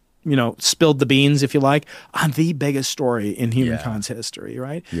not spilled the beans, if you like, on the biggest story in humankind's history,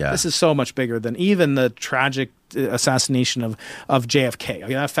 right? Yeah. This is so much bigger than even the tragic assassination of JFK.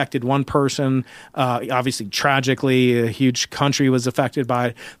 That affected one person. Obviously, tragically, a huge country was affected by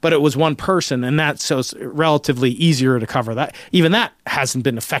it, but it was one person, and so it's relatively easier to cover that. Even that hasn't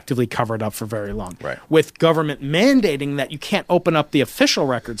been effectively covered up for very long. Right. With government mandating that you can't open up the official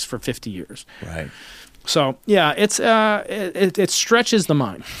records for 50 years. Right. So, yeah, it stretches the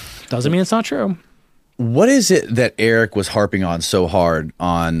mind. Doesn't mean it's not true. What is it that Eric was harping on so hard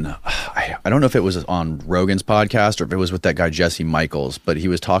on, I don't know if it was on Rogan's podcast or if it was with that guy Jesse Michaels, but he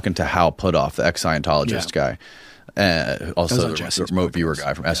was talking to Hal Puthoff, the ex-Scientologist guy, also the remote viewer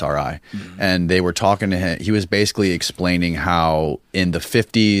guy from SRI. And they were talking to him. He was basically explaining how in the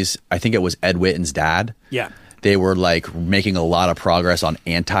 50s, I think it was Ed Witten's dad, they were like making a lot of progress on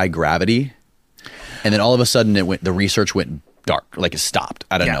anti-gravity. And then all of a sudden, the research went dark, like it stopped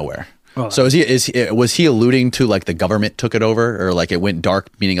out of nowhere. Well, so was he alluding to like the government took it over, or like it went dark,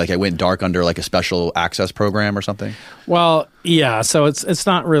 meaning like it went dark under like a special access program or something? Well, yeah. So it's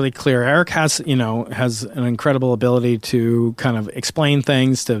not really clear. Eric has an incredible ability to kind of explain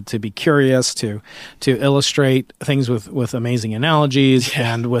things, to be curious, to illustrate things with amazing analogies,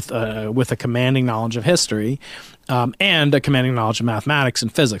 and with a commanding knowledge of history. And a commanding knowledge of mathematics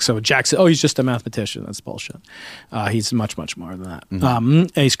and physics. So Jack said, he's just a mathematician. That's bullshit. He's much, much more than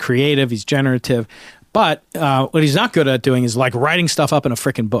that. He's creative. He's generative. But what he's not good at doing is like writing stuff up in a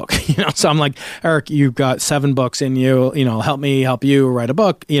freaking book. So I'm like, Eric, you've got 7 books in you. Help me help you write a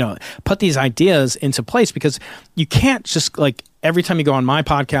book. Put these ideas into place, because you can't just like every time you go on my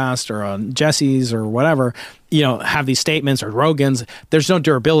podcast or on Jesse's or whatever, have these statements, or Rogan's. There's no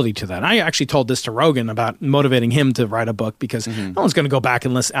durability to that. I actually told this to Rogan about motivating him to write a book, because no one's going to go back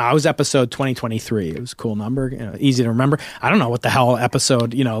and listen. I was episode 2023. It was a cool number, easy to remember. I don't know what the hell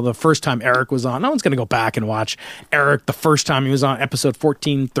episode, the first time Eric was on. No one's going to go back and watch Eric the first time he was on episode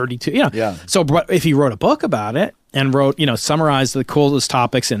 1432. Yeah. So if he wrote a book about it, and wrote, summarized the coolest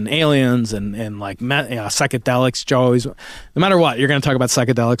topics in aliens and like psychedelics. Joe always, no matter what, you're going to talk about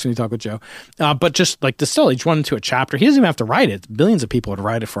psychedelics when you talk with Joe. But just like distill each one into a chapter. He doesn't even have to write it. Billions of people would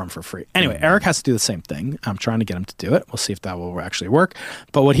write it for him for free. Anyway, Eric has to do the same thing. I'm trying to get him to do it. We'll see if that will actually work.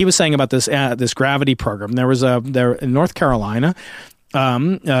 But what he was saying about this gravity program, there in North Carolina,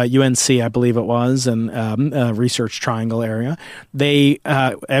 UNC, I believe it was, and Research Triangle area.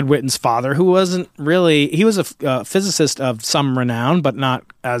 Ed Witten's father, who wasn't really, he was a physicist of some renown, but not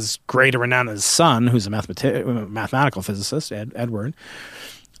as great a renown as his son, who's a mathematical physicist, Edward.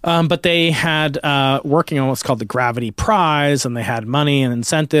 But they had working on what's called the Gravity Prize, and they had money and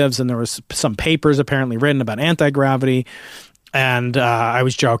incentives, and there was some papers apparently written about anti-gravity. And I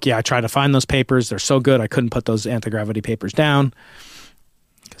always joke, I tried to find those papers. They're so good, I couldn't put those anti-gravity papers down.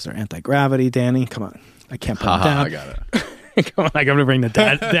 Because they're anti-gravity, Danny. Come on. I can't put them down. I got it. Come on, I'm going to bring the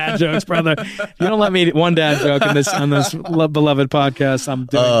dad jokes, brother. You don't let me one dad joke on this beloved podcast. I'm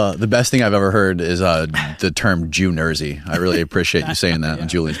doing. The best thing I've ever heard is the term Jew Nersey. I really appreciate you saying that on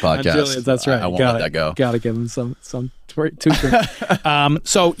Julian's podcast. Julian's, that's right. I won't let that go. Got to give him some tweak.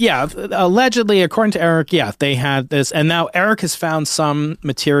 So yeah, allegedly, according to Eric, they had this, and now Eric has found some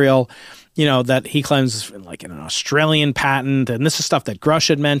material, that he claims is like an Australian patent, and this is stuff that Grush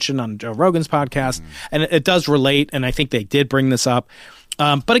had mentioned on Joe Rogan's podcast, and it does relate, and I think they did bring this up.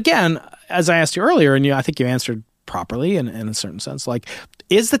 But again, as I asked you earlier, and I think you answered properly in a certain sense. Like,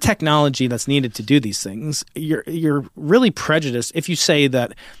 is the technology that's needed to do these things, you're really prejudiced if you say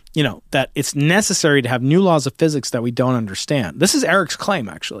that, that it's necessary to have new laws of physics that we don't understand. This is Eric's claim,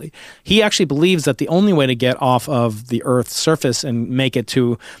 actually. He actually believes that the only way to get off of the Earth's surface and make it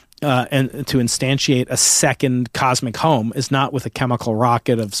to and to instantiate a second cosmic home is not with a chemical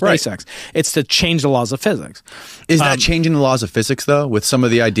rocket of SpaceX. Right. It's to change the laws of physics. Is that changing the laws of physics, though, with some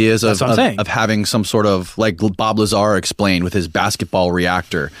of the ideas of having some sort of, like Bob Lazar explained with his basketball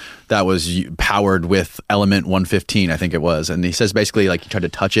reactor that was powered with element 115, I think it was. And he says basically like he tried to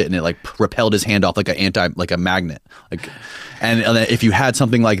touch it and it like repelled his hand off like a magnet. And if you had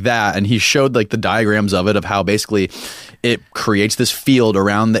something like that, and he showed like the diagrams of it, of how basically it creates this field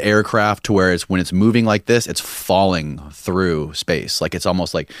around the aircraft to where when it's moving like this, it's falling through space. Like it's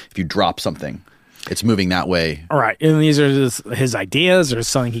almost like if you drop something, it's moving that way. All right. And these are his ideas or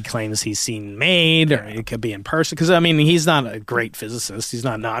something he claims he's seen made, or it could be in person. Because, I mean, he's not a great physicist. He's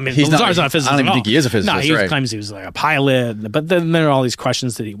not a physicist. I don't even think he is a physicist. No, he claims he was like a pilot. But then there are all these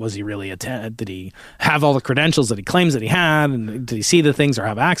questions. Was he really did he have all the credentials that he claims that he had? And did he see the things or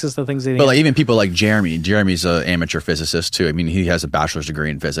have access to the things that he had? But like, even people like Jeremy. Jeremy's an amateur physicist, too. I mean, he has a bachelor's degree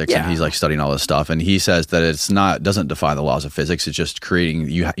in physics, and he's like studying all this stuff. And he says that doesn't defy the laws of physics. It's just creating,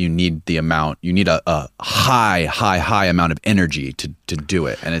 you need a high amount of energy to do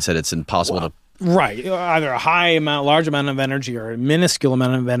it, and it said it's impossible to. Right, either a large amount of energy, or a minuscule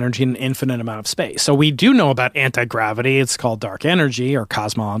amount of energy in an infinite amount of space. So we do know about anti-gravity. It's called dark energy or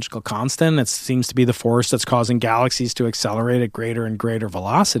cosmological constant. It seems to be the force that's causing galaxies to accelerate at greater and greater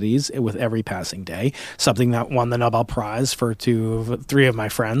velocities with every passing day, something that won the Nobel Prize for three of my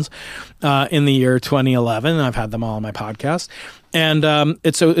friends in the year 2011. I've had them all on my podcast. And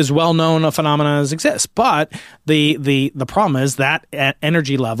it's as well known a phenomenon as exists. But the problem is that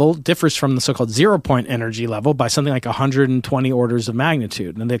energy level differs from the so-called 0-point energy level by something like 120 orders of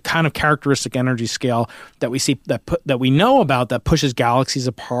magnitude. And the kind of characteristic energy scale that we see that we know about that pushes galaxies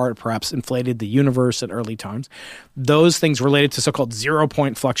apart, perhaps inflated the universe at early times, those things related to so-called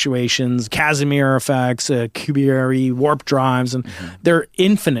 0-point fluctuations, Casimir effects, Curie warp drives, and they're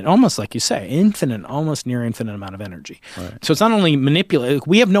infinite, almost like you say, almost near infinite amount of energy. Right. So it's not only manipulate.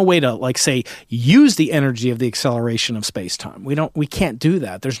 We have no way to, like, say, use the energy of the acceleration of space-time. We can't do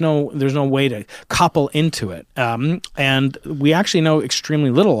that. There's no way to couple into it, and we actually know extremely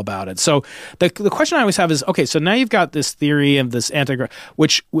little about it. So the question I always have is, okay, so now you've got this theory of this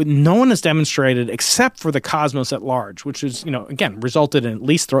which no one has demonstrated except for the cosmos at large, which is, again, resulted in at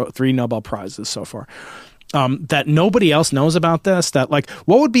least 3 Nobel Prizes so far. That nobody else knows about this. That, like,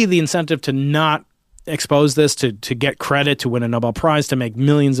 what would be the incentive to not expose this, to get credit, to win a Nobel Prize, to make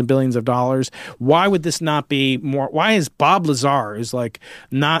millions and billions of dollars? Why would this not be more? Why is Bob Lazar, who's like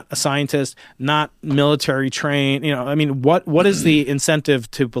not a scientist, not military trained, what is the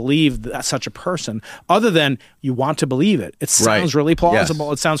incentive to believe that such a person, other than you want to believe it? It sounds really plausible.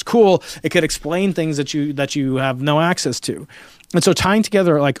 Yes. It sounds cool. It could explain things that you have no access to. And so tying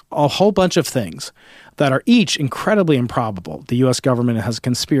together like a whole bunch of things that are each incredibly improbable. The U.S. government has a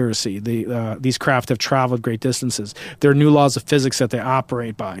conspiracy. These craft have traveled great distances. There are new laws of physics that they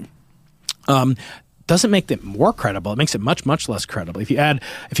operate by. Doesn't make them more credible. It makes it much, much less credible.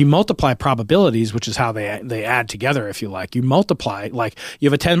 If you multiply probabilities, which is how they add together, if you like, you multiply, like you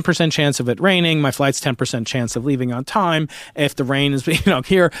have a 10% chance of it raining. My flight's 10% chance of leaving on time if the rain is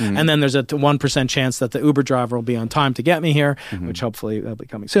here, and then there's a 1% chance that the Uber driver will be on time to get me here, which hopefully that'll be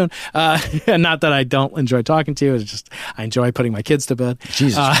coming soon. And not that I don't enjoy talking to you. It's just I enjoy putting my kids to bed.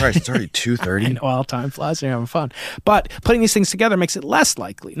 Jesus Christ, it's already 2:30. Well, time flies and you're having fun. But putting these things together makes it less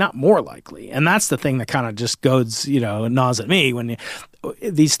likely, not more likely. And that's the thing that kind of just goes, gnaws at me when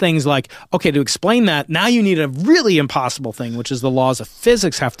these things like, okay, to explain that, now you need a really impossible thing, which is the laws of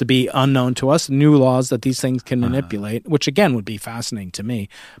physics have to be unknown to us, new laws that these things can manipulate, which again would be fascinating to me.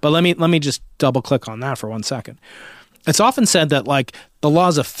 But let me just double click on that for 1 second. It's often said that like the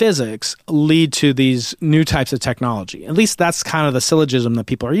laws of physics lead to these new types of technology. At least that's kind of the syllogism that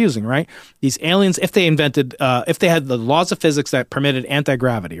people are using, right? These aliens, if they had the laws of physics that permitted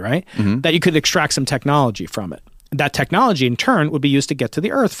anti-gravity, right? That you could extract some technology from it. That technology, in turn, would be used to get to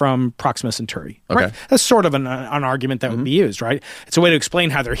the Earth from Proxima Centauri. Right? Okay. That's sort of an argument that would be used, right? It's a way to explain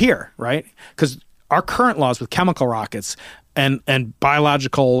how they're here, right? Because our current laws with chemical rockets and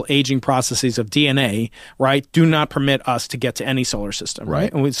biological aging processes of DNA, right, do not permit us to get to any solar system,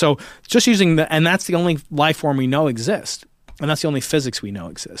 right? And so just using and that's the only life form we know exists, and that's the only physics we know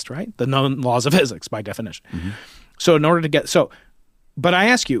exist, right? The known laws of physics by definition. So in order to get but I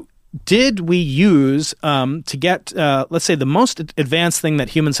ask you, did we use to get, let's say, the most advanced thing that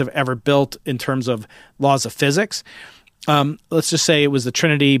humans have ever built in terms of laws of physics? Let's just say it was the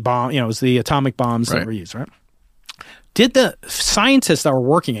Trinity bomb, it was the atomic bombs that were used, right? Did the scientists that were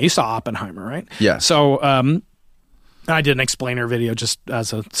working, you saw Oppenheimer, right? Yeah. So I did an explainer video just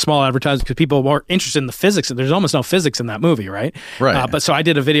as a small advertisement because people were interested in the physics. There's almost no physics in that movie, right? Right. But so I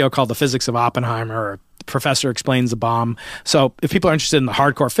did a video called The Physics of Oppenheimer, or Professor Explains the Bomb. So if people are interested in the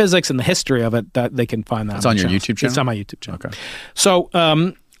hardcore physics and the history of it, that they can find that. It's on your YouTube channel? It's on my YouTube channel. Okay. So,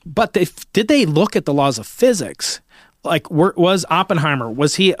 but did they look at the laws of physics? Like, was Oppenheimer,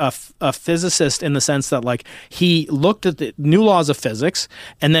 was he a physicist in the sense that, like, he looked at the new laws of physics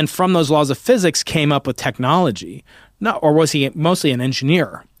and then from those laws of physics came up with technology? No, or was he mostly an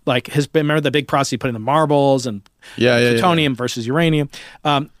engineer? Like, remember the big process he put in the marbles and plutonium versus uranium?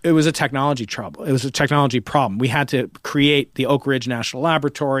 It was a technology trouble. It was a technology problem. We had to create the Oak Ridge National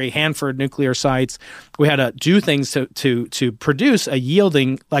Laboratory, Hanford nuclear sites. We had to do things to produce a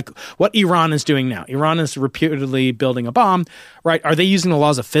yielding, like what Iran is doing now. Iran is reputedly building a bomb, right? Are they using the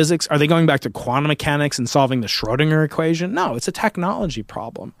laws of physics? Are they going back to quantum mechanics and solving the Schrodinger equation? No, it's a technology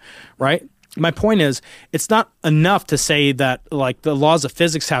problem, right? My point is, it's not enough to say that, like, the laws of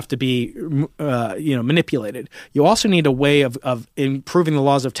physics have to be, manipulated. You also need a way of improving the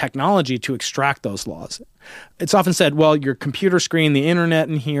laws of technology to extract those laws. It's often said, well, your computer screen, the internet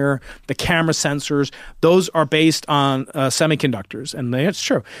in here, the camera sensors, those are based on semiconductors. And it's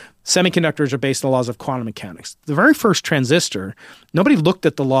true. Semiconductors are based on the laws of quantum mechanics. The very first transistor, nobody looked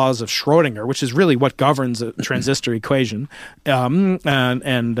at the laws of Schrodinger, which is really what governs a transistor equation,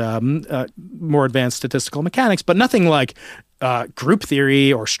 and more advanced statistical mechanics, but nothing like group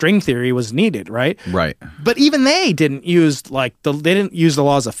theory or string theory was needed, right? Right. But even they didn't use they didn't use the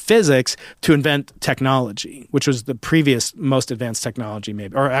laws of physics to invent technology, which was the previous most advanced technology,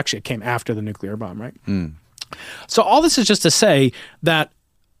 maybe, or actually it came after the nuclear bomb, right? So all this is just to say that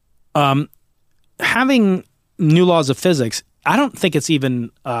having new laws of physics, I don't think it's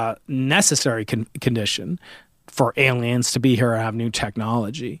even a necessary condition for aliens to be here or have new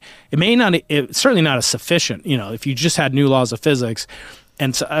technology. It's certainly not as sufficient, if you just had new laws of physics.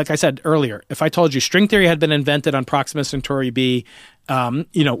 And so, like I said earlier, if I told you string theory had been invented on Proxima Centauri B,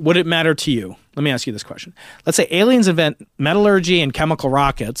 would it matter to you? Let me ask you this question. Let's say aliens invent metallurgy and chemical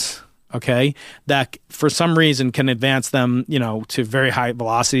rockets, okay, that for some reason can advance them, to very high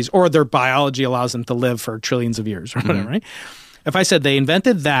velocities, or their biology allows them to live for trillions of years or whatever, right? If I said they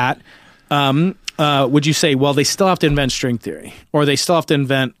invented that, would you say, well, they still have to invent string theory, or they still have to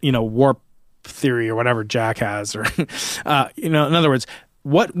invent, warp theory or whatever Jack has, or, in other words,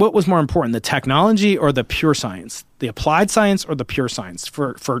 what was more important, the technology or the pure science, the applied science or the pure science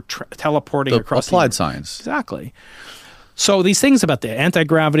for teleporting across the applied science? Exactly. So these things about the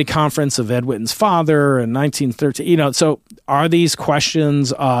anti-gravity conference of Ed Witten's father in 1913, so are these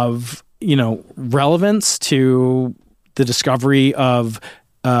questions of, relevance to the discovery of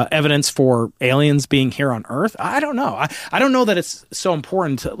evidence for aliens being here on Earth? I don't know. I don't know that it's so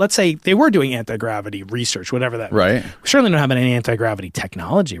important. Let's say they were doing anti-gravity research, whatever that. Right. We certainly don't have any anti-gravity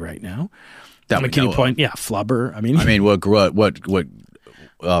technology right now. Can you point? Yeah, flubber.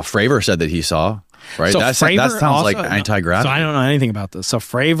 What Fravor said that he saw. Right. So that sounds also, like anti-gravity. So I don't know anything about this. So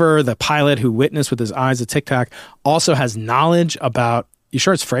Fravor, the pilot who witnessed with his eyes the Tic Tac, also has knowledge about. You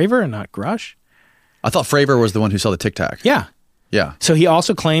sure it's Fravor and not Grush? I thought Fravor was the one who saw the Tic Tac. Yeah. Yeah. So he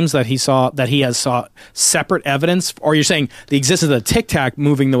also claims that he has saw separate evidence, or you're saying the existence of the Tic Tac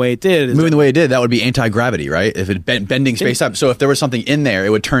moving the way it did. The way it did, that would be anti-gravity, right? If it bending space-time. So if there was something in there, it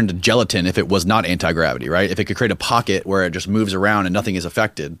would turn to gelatin if it was not anti-gravity, right? If it could create a pocket where it just moves around and nothing is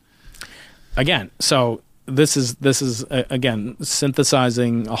affected. Again, so this is again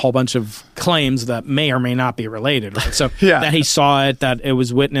synthesizing a whole bunch of claims that may or may not be related. Right? So that he saw it, that it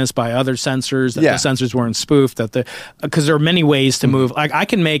was witnessed by other sensors, that the sensors weren't spoofed, because there are many ways to move. Like I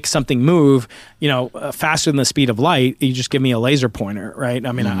can make something move, faster than the speed of light. You just give me a laser pointer, right?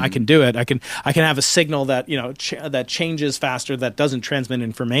 I mean, I can do it. I can have a signal that that changes faster, that doesn't transmit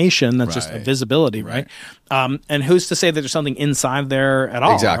information. That's just a visibility, right? And who's to say that there's something inside there at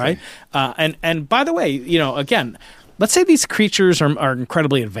all, right? And by the way, again, let's say these creatures are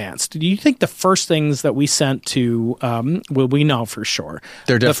incredibly advanced. Do you think the first things that we sent to, we know for sure?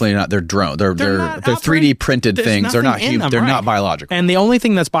 They're definitely not. They're drone. They're 3D printed things. They're not human. They're not biological. And the only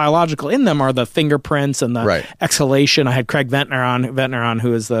thing that's biological in them are the fingerprints and the exhalation. I had Craig Ventnor on,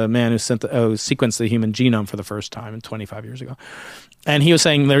 who is the man who sequenced the human genome for the first time 25 years ago. And he was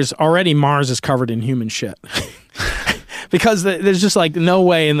saying there's already Mars is covered in human shit. because there's just like no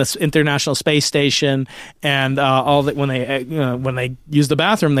way in this International Space Station and all that when they use the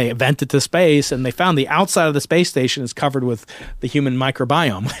bathroom, they vent it to space, and they found the outside of the space station is covered with the human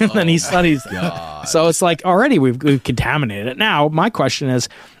microbiome. And then he studies that. So it's like already we've contaminated it. Now, my question is,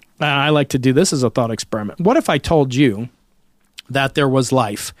 I like to do this as a thought experiment. What if I told you that there was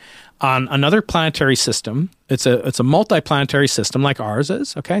life on another planetary system? It's a multi-planetary system like ours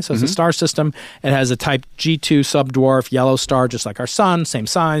is, okay? So it's a star system. It has a type G2 subdwarf yellow star just like our sun, same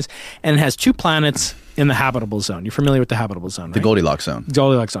size, and it has 2 planets in the habitable zone. You're familiar with the habitable zone, right? The Goldilocks zone.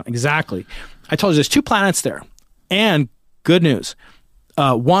 Goldilocks zone, exactly. I told you there's 2 planets there. And good news,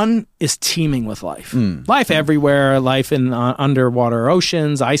 one is teeming with life. Life everywhere, life in underwater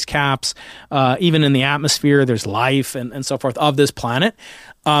oceans, ice caps, even in the atmosphere, there's life and so forth of this planet.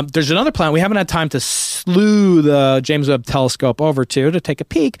 There's another planet we haven't had time to slew the James Webb Telescope over to take a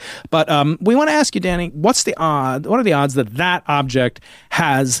peek, but we want to ask you, Danny, what are the odds that object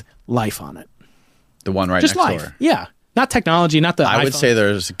has life on it? The one right Just next life. door. Yeah. Not technology, not the I would iPhone. say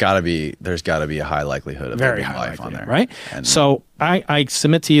there's got to be a high likelihood of there Very being high life on there, right? And So I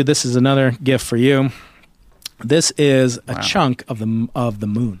submit to you, this is another gift for you. This is a chunk of the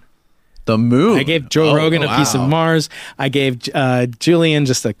moon. the moon. I gave Joe Rogan a piece of Mars. I gave Julian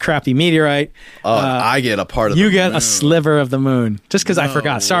just a crappy meteorite. I get a part of you the get moon. a sliver of the moon. Just because I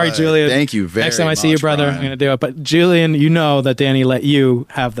forgot. Sorry, way. Julian. Thank you very much. Next time I see you, brother, Brian. I'm going to do it. But Julian, you know that Danny let you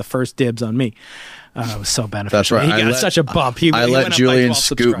have the first dibs on me. It was so beneficial. That's right. He got such a bump. He I went let up by Julian 12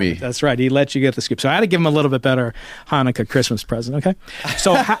 scoop subscribers. me. That's right. He let you get the scoop. So I had to give him a little bit better Hanukkah Christmas present. Okay.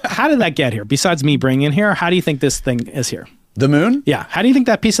 So how did that get here? Besides me bringing it here, how do you think this thing is here? The moon? Yeah. How do you think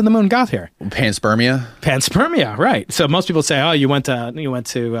that piece of the moon got here? Panspermia? Panspermia, right. So most people say, oh, you went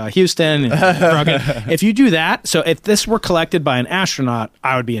to Houston. And if you do that, so if this were collected by an astronaut,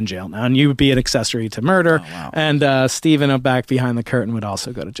 I would be in jail now, and you would be an accessory to murder. Oh, wow. And Stephen back behind the curtain would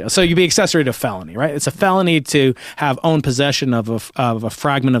also go to jail. So you'd be accessory to felony, right? It's a felony to have own possession of a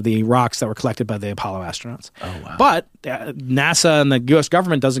fragment of the rocks that were collected by the Apollo astronauts. Oh, wow. But NASA and the U.S.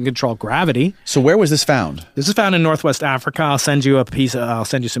 government doesn't control gravity. So where was this found? This is found in Northwest Africa. I'll send you some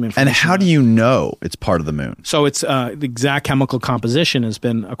information. And how do you know it's part of the moon? So it's the exact chemical composition has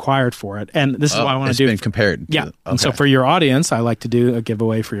been acquired for it, and this is what I want to do. It's been compared. Yeah, and so for your audience, I like to do a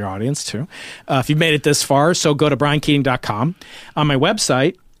giveaway for your audience too. If you've made it this far, so go to briankeating.com. On my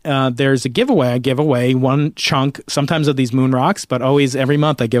website, there's a giveaway. I give away one chunk, sometimes of these moon rocks, but always every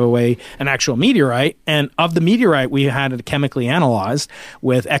month I give away an actual meteorite. And of the meteorite, we had it chemically analyzed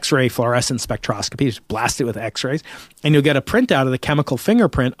with X-ray fluorescent spectroscopy. Just blast it with X-rays, and you'll get a printout of the chemical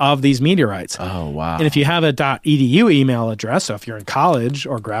fingerprint of these meteorites. Oh, wow. And if you have a .edu email address, so if you're in college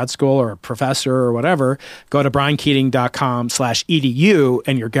or grad school or a professor or whatever, go to briankeating.com/edu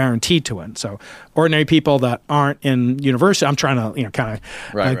and you're guaranteed to win. So ordinary people that aren't in university, I'm trying to kind of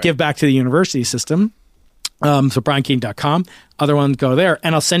give back to the university system. So briankeating.com. Other ones go there,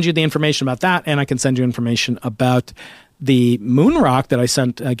 and I'll send you the information about that, and I can send you information about the moon rock that I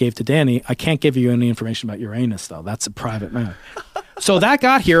gave to Danny. I can't give you any information about Uranus, though. That's a private matter. So that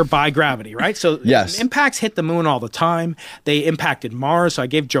got here by gravity, right? So impacts hit the moon all the time. They impacted Mars. So I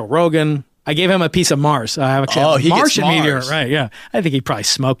gave Joe Rogan. I gave him a piece of Mars. I actually have a Martian meteor, right? Yeah, I think he probably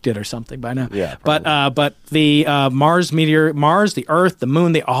smoked it or something by now. Yeah, but the Mars meteor, Mars, the Earth, the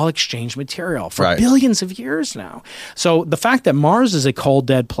Moon, they all exchange material for billions of years now. So the fact that Mars is a cold,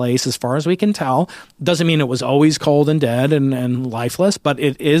 dead place, as far as we can tell, doesn't mean it was always cold and dead and lifeless. But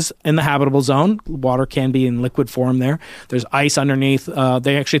it is in the habitable zone. Water can be in liquid form there. There's ice underneath.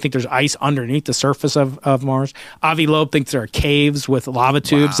 They actually think there's ice underneath the surface of Mars. Avi Loeb thinks there are caves with lava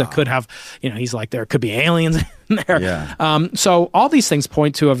tubes that could have. He's like, there could be aliens in there. Yeah. So all these things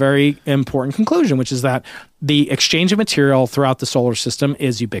point to a very important conclusion, which is that the exchange of material throughout the solar system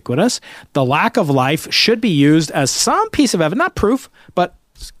is ubiquitous. The lack of life should be used as some piece of evidence, not proof, but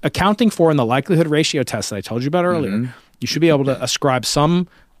accounting for in the likelihood ratio test that I told you about earlier. Mm-hmm. You should be able to ascribe some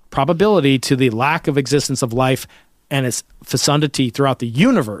probability to the lack of existence of life and its fecundity throughout the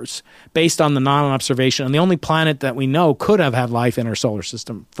universe based on the non-observation. And the only planet that we know could have had life in our solar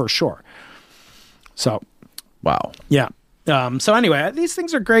system for sure. So, wow. Yeah. So anyway, these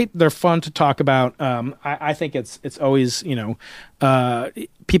things are great. They're fun to talk about. I think it's always,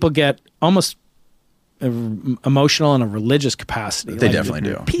 people get almost emotional in a religious capacity. They definitely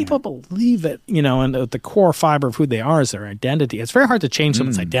do. People believe it, and the core fiber of who they are is their identity. It's very hard to change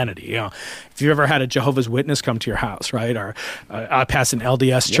someone's identity. If you've ever had a Jehovah's Witness come to your house, right? Or I passed an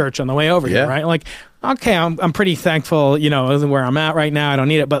LDS church on the way over here, right? Like, okay, I'm pretty thankful, where I'm at right now. I don't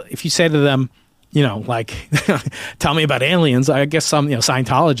need it. But if you say to them, like tell me about aliens. I guess some,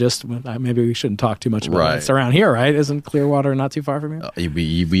 Scientologists, maybe we shouldn't talk too much about it. It's around here, right? Isn't Clearwater not too far from here?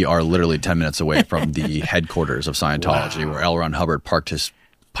 We are literally 10 minutes away from the headquarters of Scientology, where L. Ron Hubbard parked his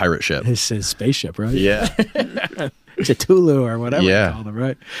pirate ship. His spaceship, right? Yeah. Cthulhu or whatever you call them,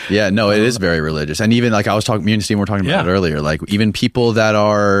 right? Yeah, no, it is very religious. And even like me and Steve were talking about it earlier, like even people that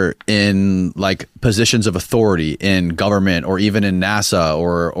are in like positions of authority in government or even in NASA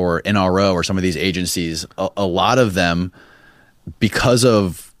or NRO or some of these agencies, a lot of them, because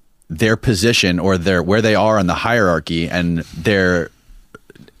of their position or where they are in the hierarchy and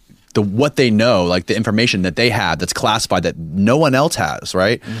what they know, like the information that they have that's classified that no one else has,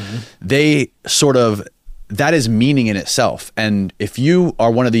 right? Mm-hmm. They sort of, that is meaning in itself. And if you are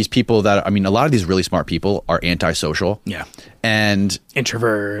one of these people a lot of these really smart people are antisocial. Yeah. And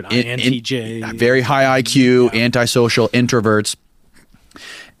introvert, INTJ. Very high IQ, antisocial, introverts.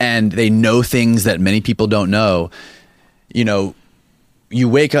 And they know things that many people don't know. You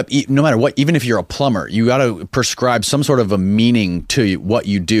wake up, no matter what, even if you're a plumber, you got to prescribe some sort of a meaning to what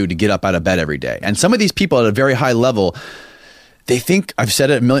you do to get up out of bed every day. And some of these people at a very high level, they think, I've said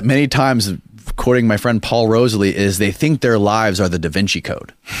it many times, quoting my friend Paul Rosalie, is they think their lives are the Da Vinci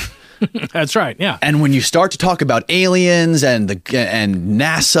Code. That's right. Yeah. And when you start to talk about aliens and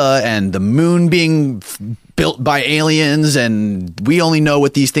NASA and the moon being built by aliens and we only know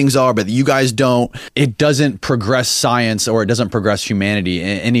what these things are, but you guys don't, it doesn't progress science or it doesn't progress humanity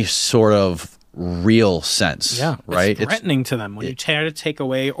in any sort of real sense. Yeah. Right. It's threatening to them when you try to take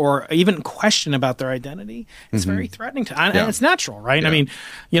away or even question about their identity. It's very threatening to, and it's natural, right? Yeah. I mean,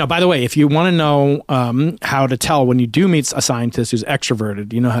 by the way, if you want to know how to tell when you do meet a scientist who's extroverted,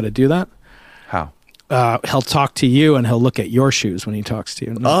 do you know how to do that? How? He'll talk to you and he'll look at your shoes when he talks to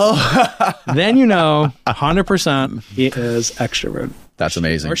you. Oh. Then 100% he is extroverted. That's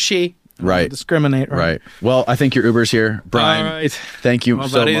amazing. Or she. Right. Don't discriminate. Right. Well, I think your Uber's here. Brian, all right. Thank you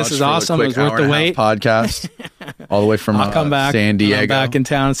so buddy, much this is for awesome. the It was quick worth the wait. podcast. All the way from I'll come back. San Diego. I'm back in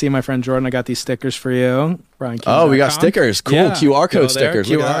town and see my friend Jordan. I got these stickers for you. Oh, we got stickers. Cool. Yeah. QR code stickers.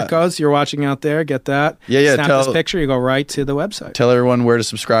 QR codes. You're watching out there. Get that. Yeah. Snap this picture. You go right to the website. Tell everyone where to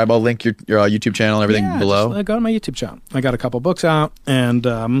subscribe. I'll link your YouTube channel and everything below. Just go to my YouTube channel. I got a couple books out and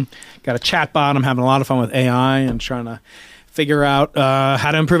got a chat bot. I'm having a lot of fun with AI and trying to figure out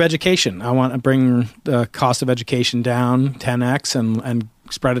how to improve education. I want to bring the cost of education down 10x and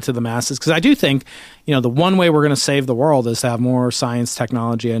spread it to the masses. Because I do think, the one way we're going to save the world is to have more science,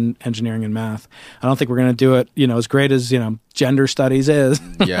 technology, and engineering and math. I don't think we're going to do it, as great as, gender studies is,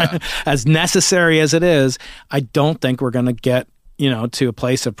 as necessary as it is. I don't think we're going to get to a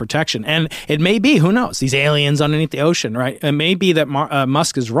place of protection. And it may be, who knows, these aliens underneath the ocean, right? It may be that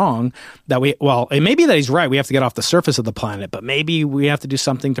Musk is wrong, it may be that he's right. We have to get off the surface of the planet, but maybe we have to do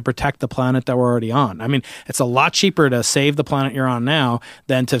something to protect the planet that we're already on. I mean, it's a lot cheaper to save the planet you're on now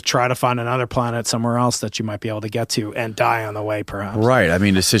than to try to find another planet somewhere else that you might be able to get to and die on the way, perhaps. Right. I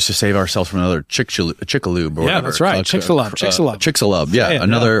mean, it's just to save ourselves from another Chicxulub or whatever. Yeah, that's right. Chicxulub. Yeah.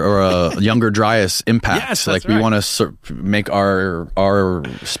 Another or a younger Dryas impact. Yes, like we want to make our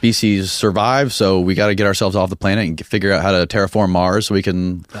species survive, so we got to get ourselves off the planet and figure out how to terraform Mars so we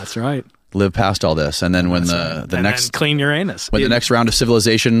can live past all this. And then when the next clean Uranus, when the next round of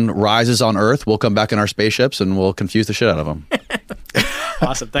civilization rises on Earth, we'll come back in our spaceships and we'll confuse the shit out of them.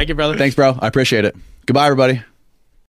 Awesome. Thank you, brother. Thanks, bro. I appreciate it. Goodbye, everybody.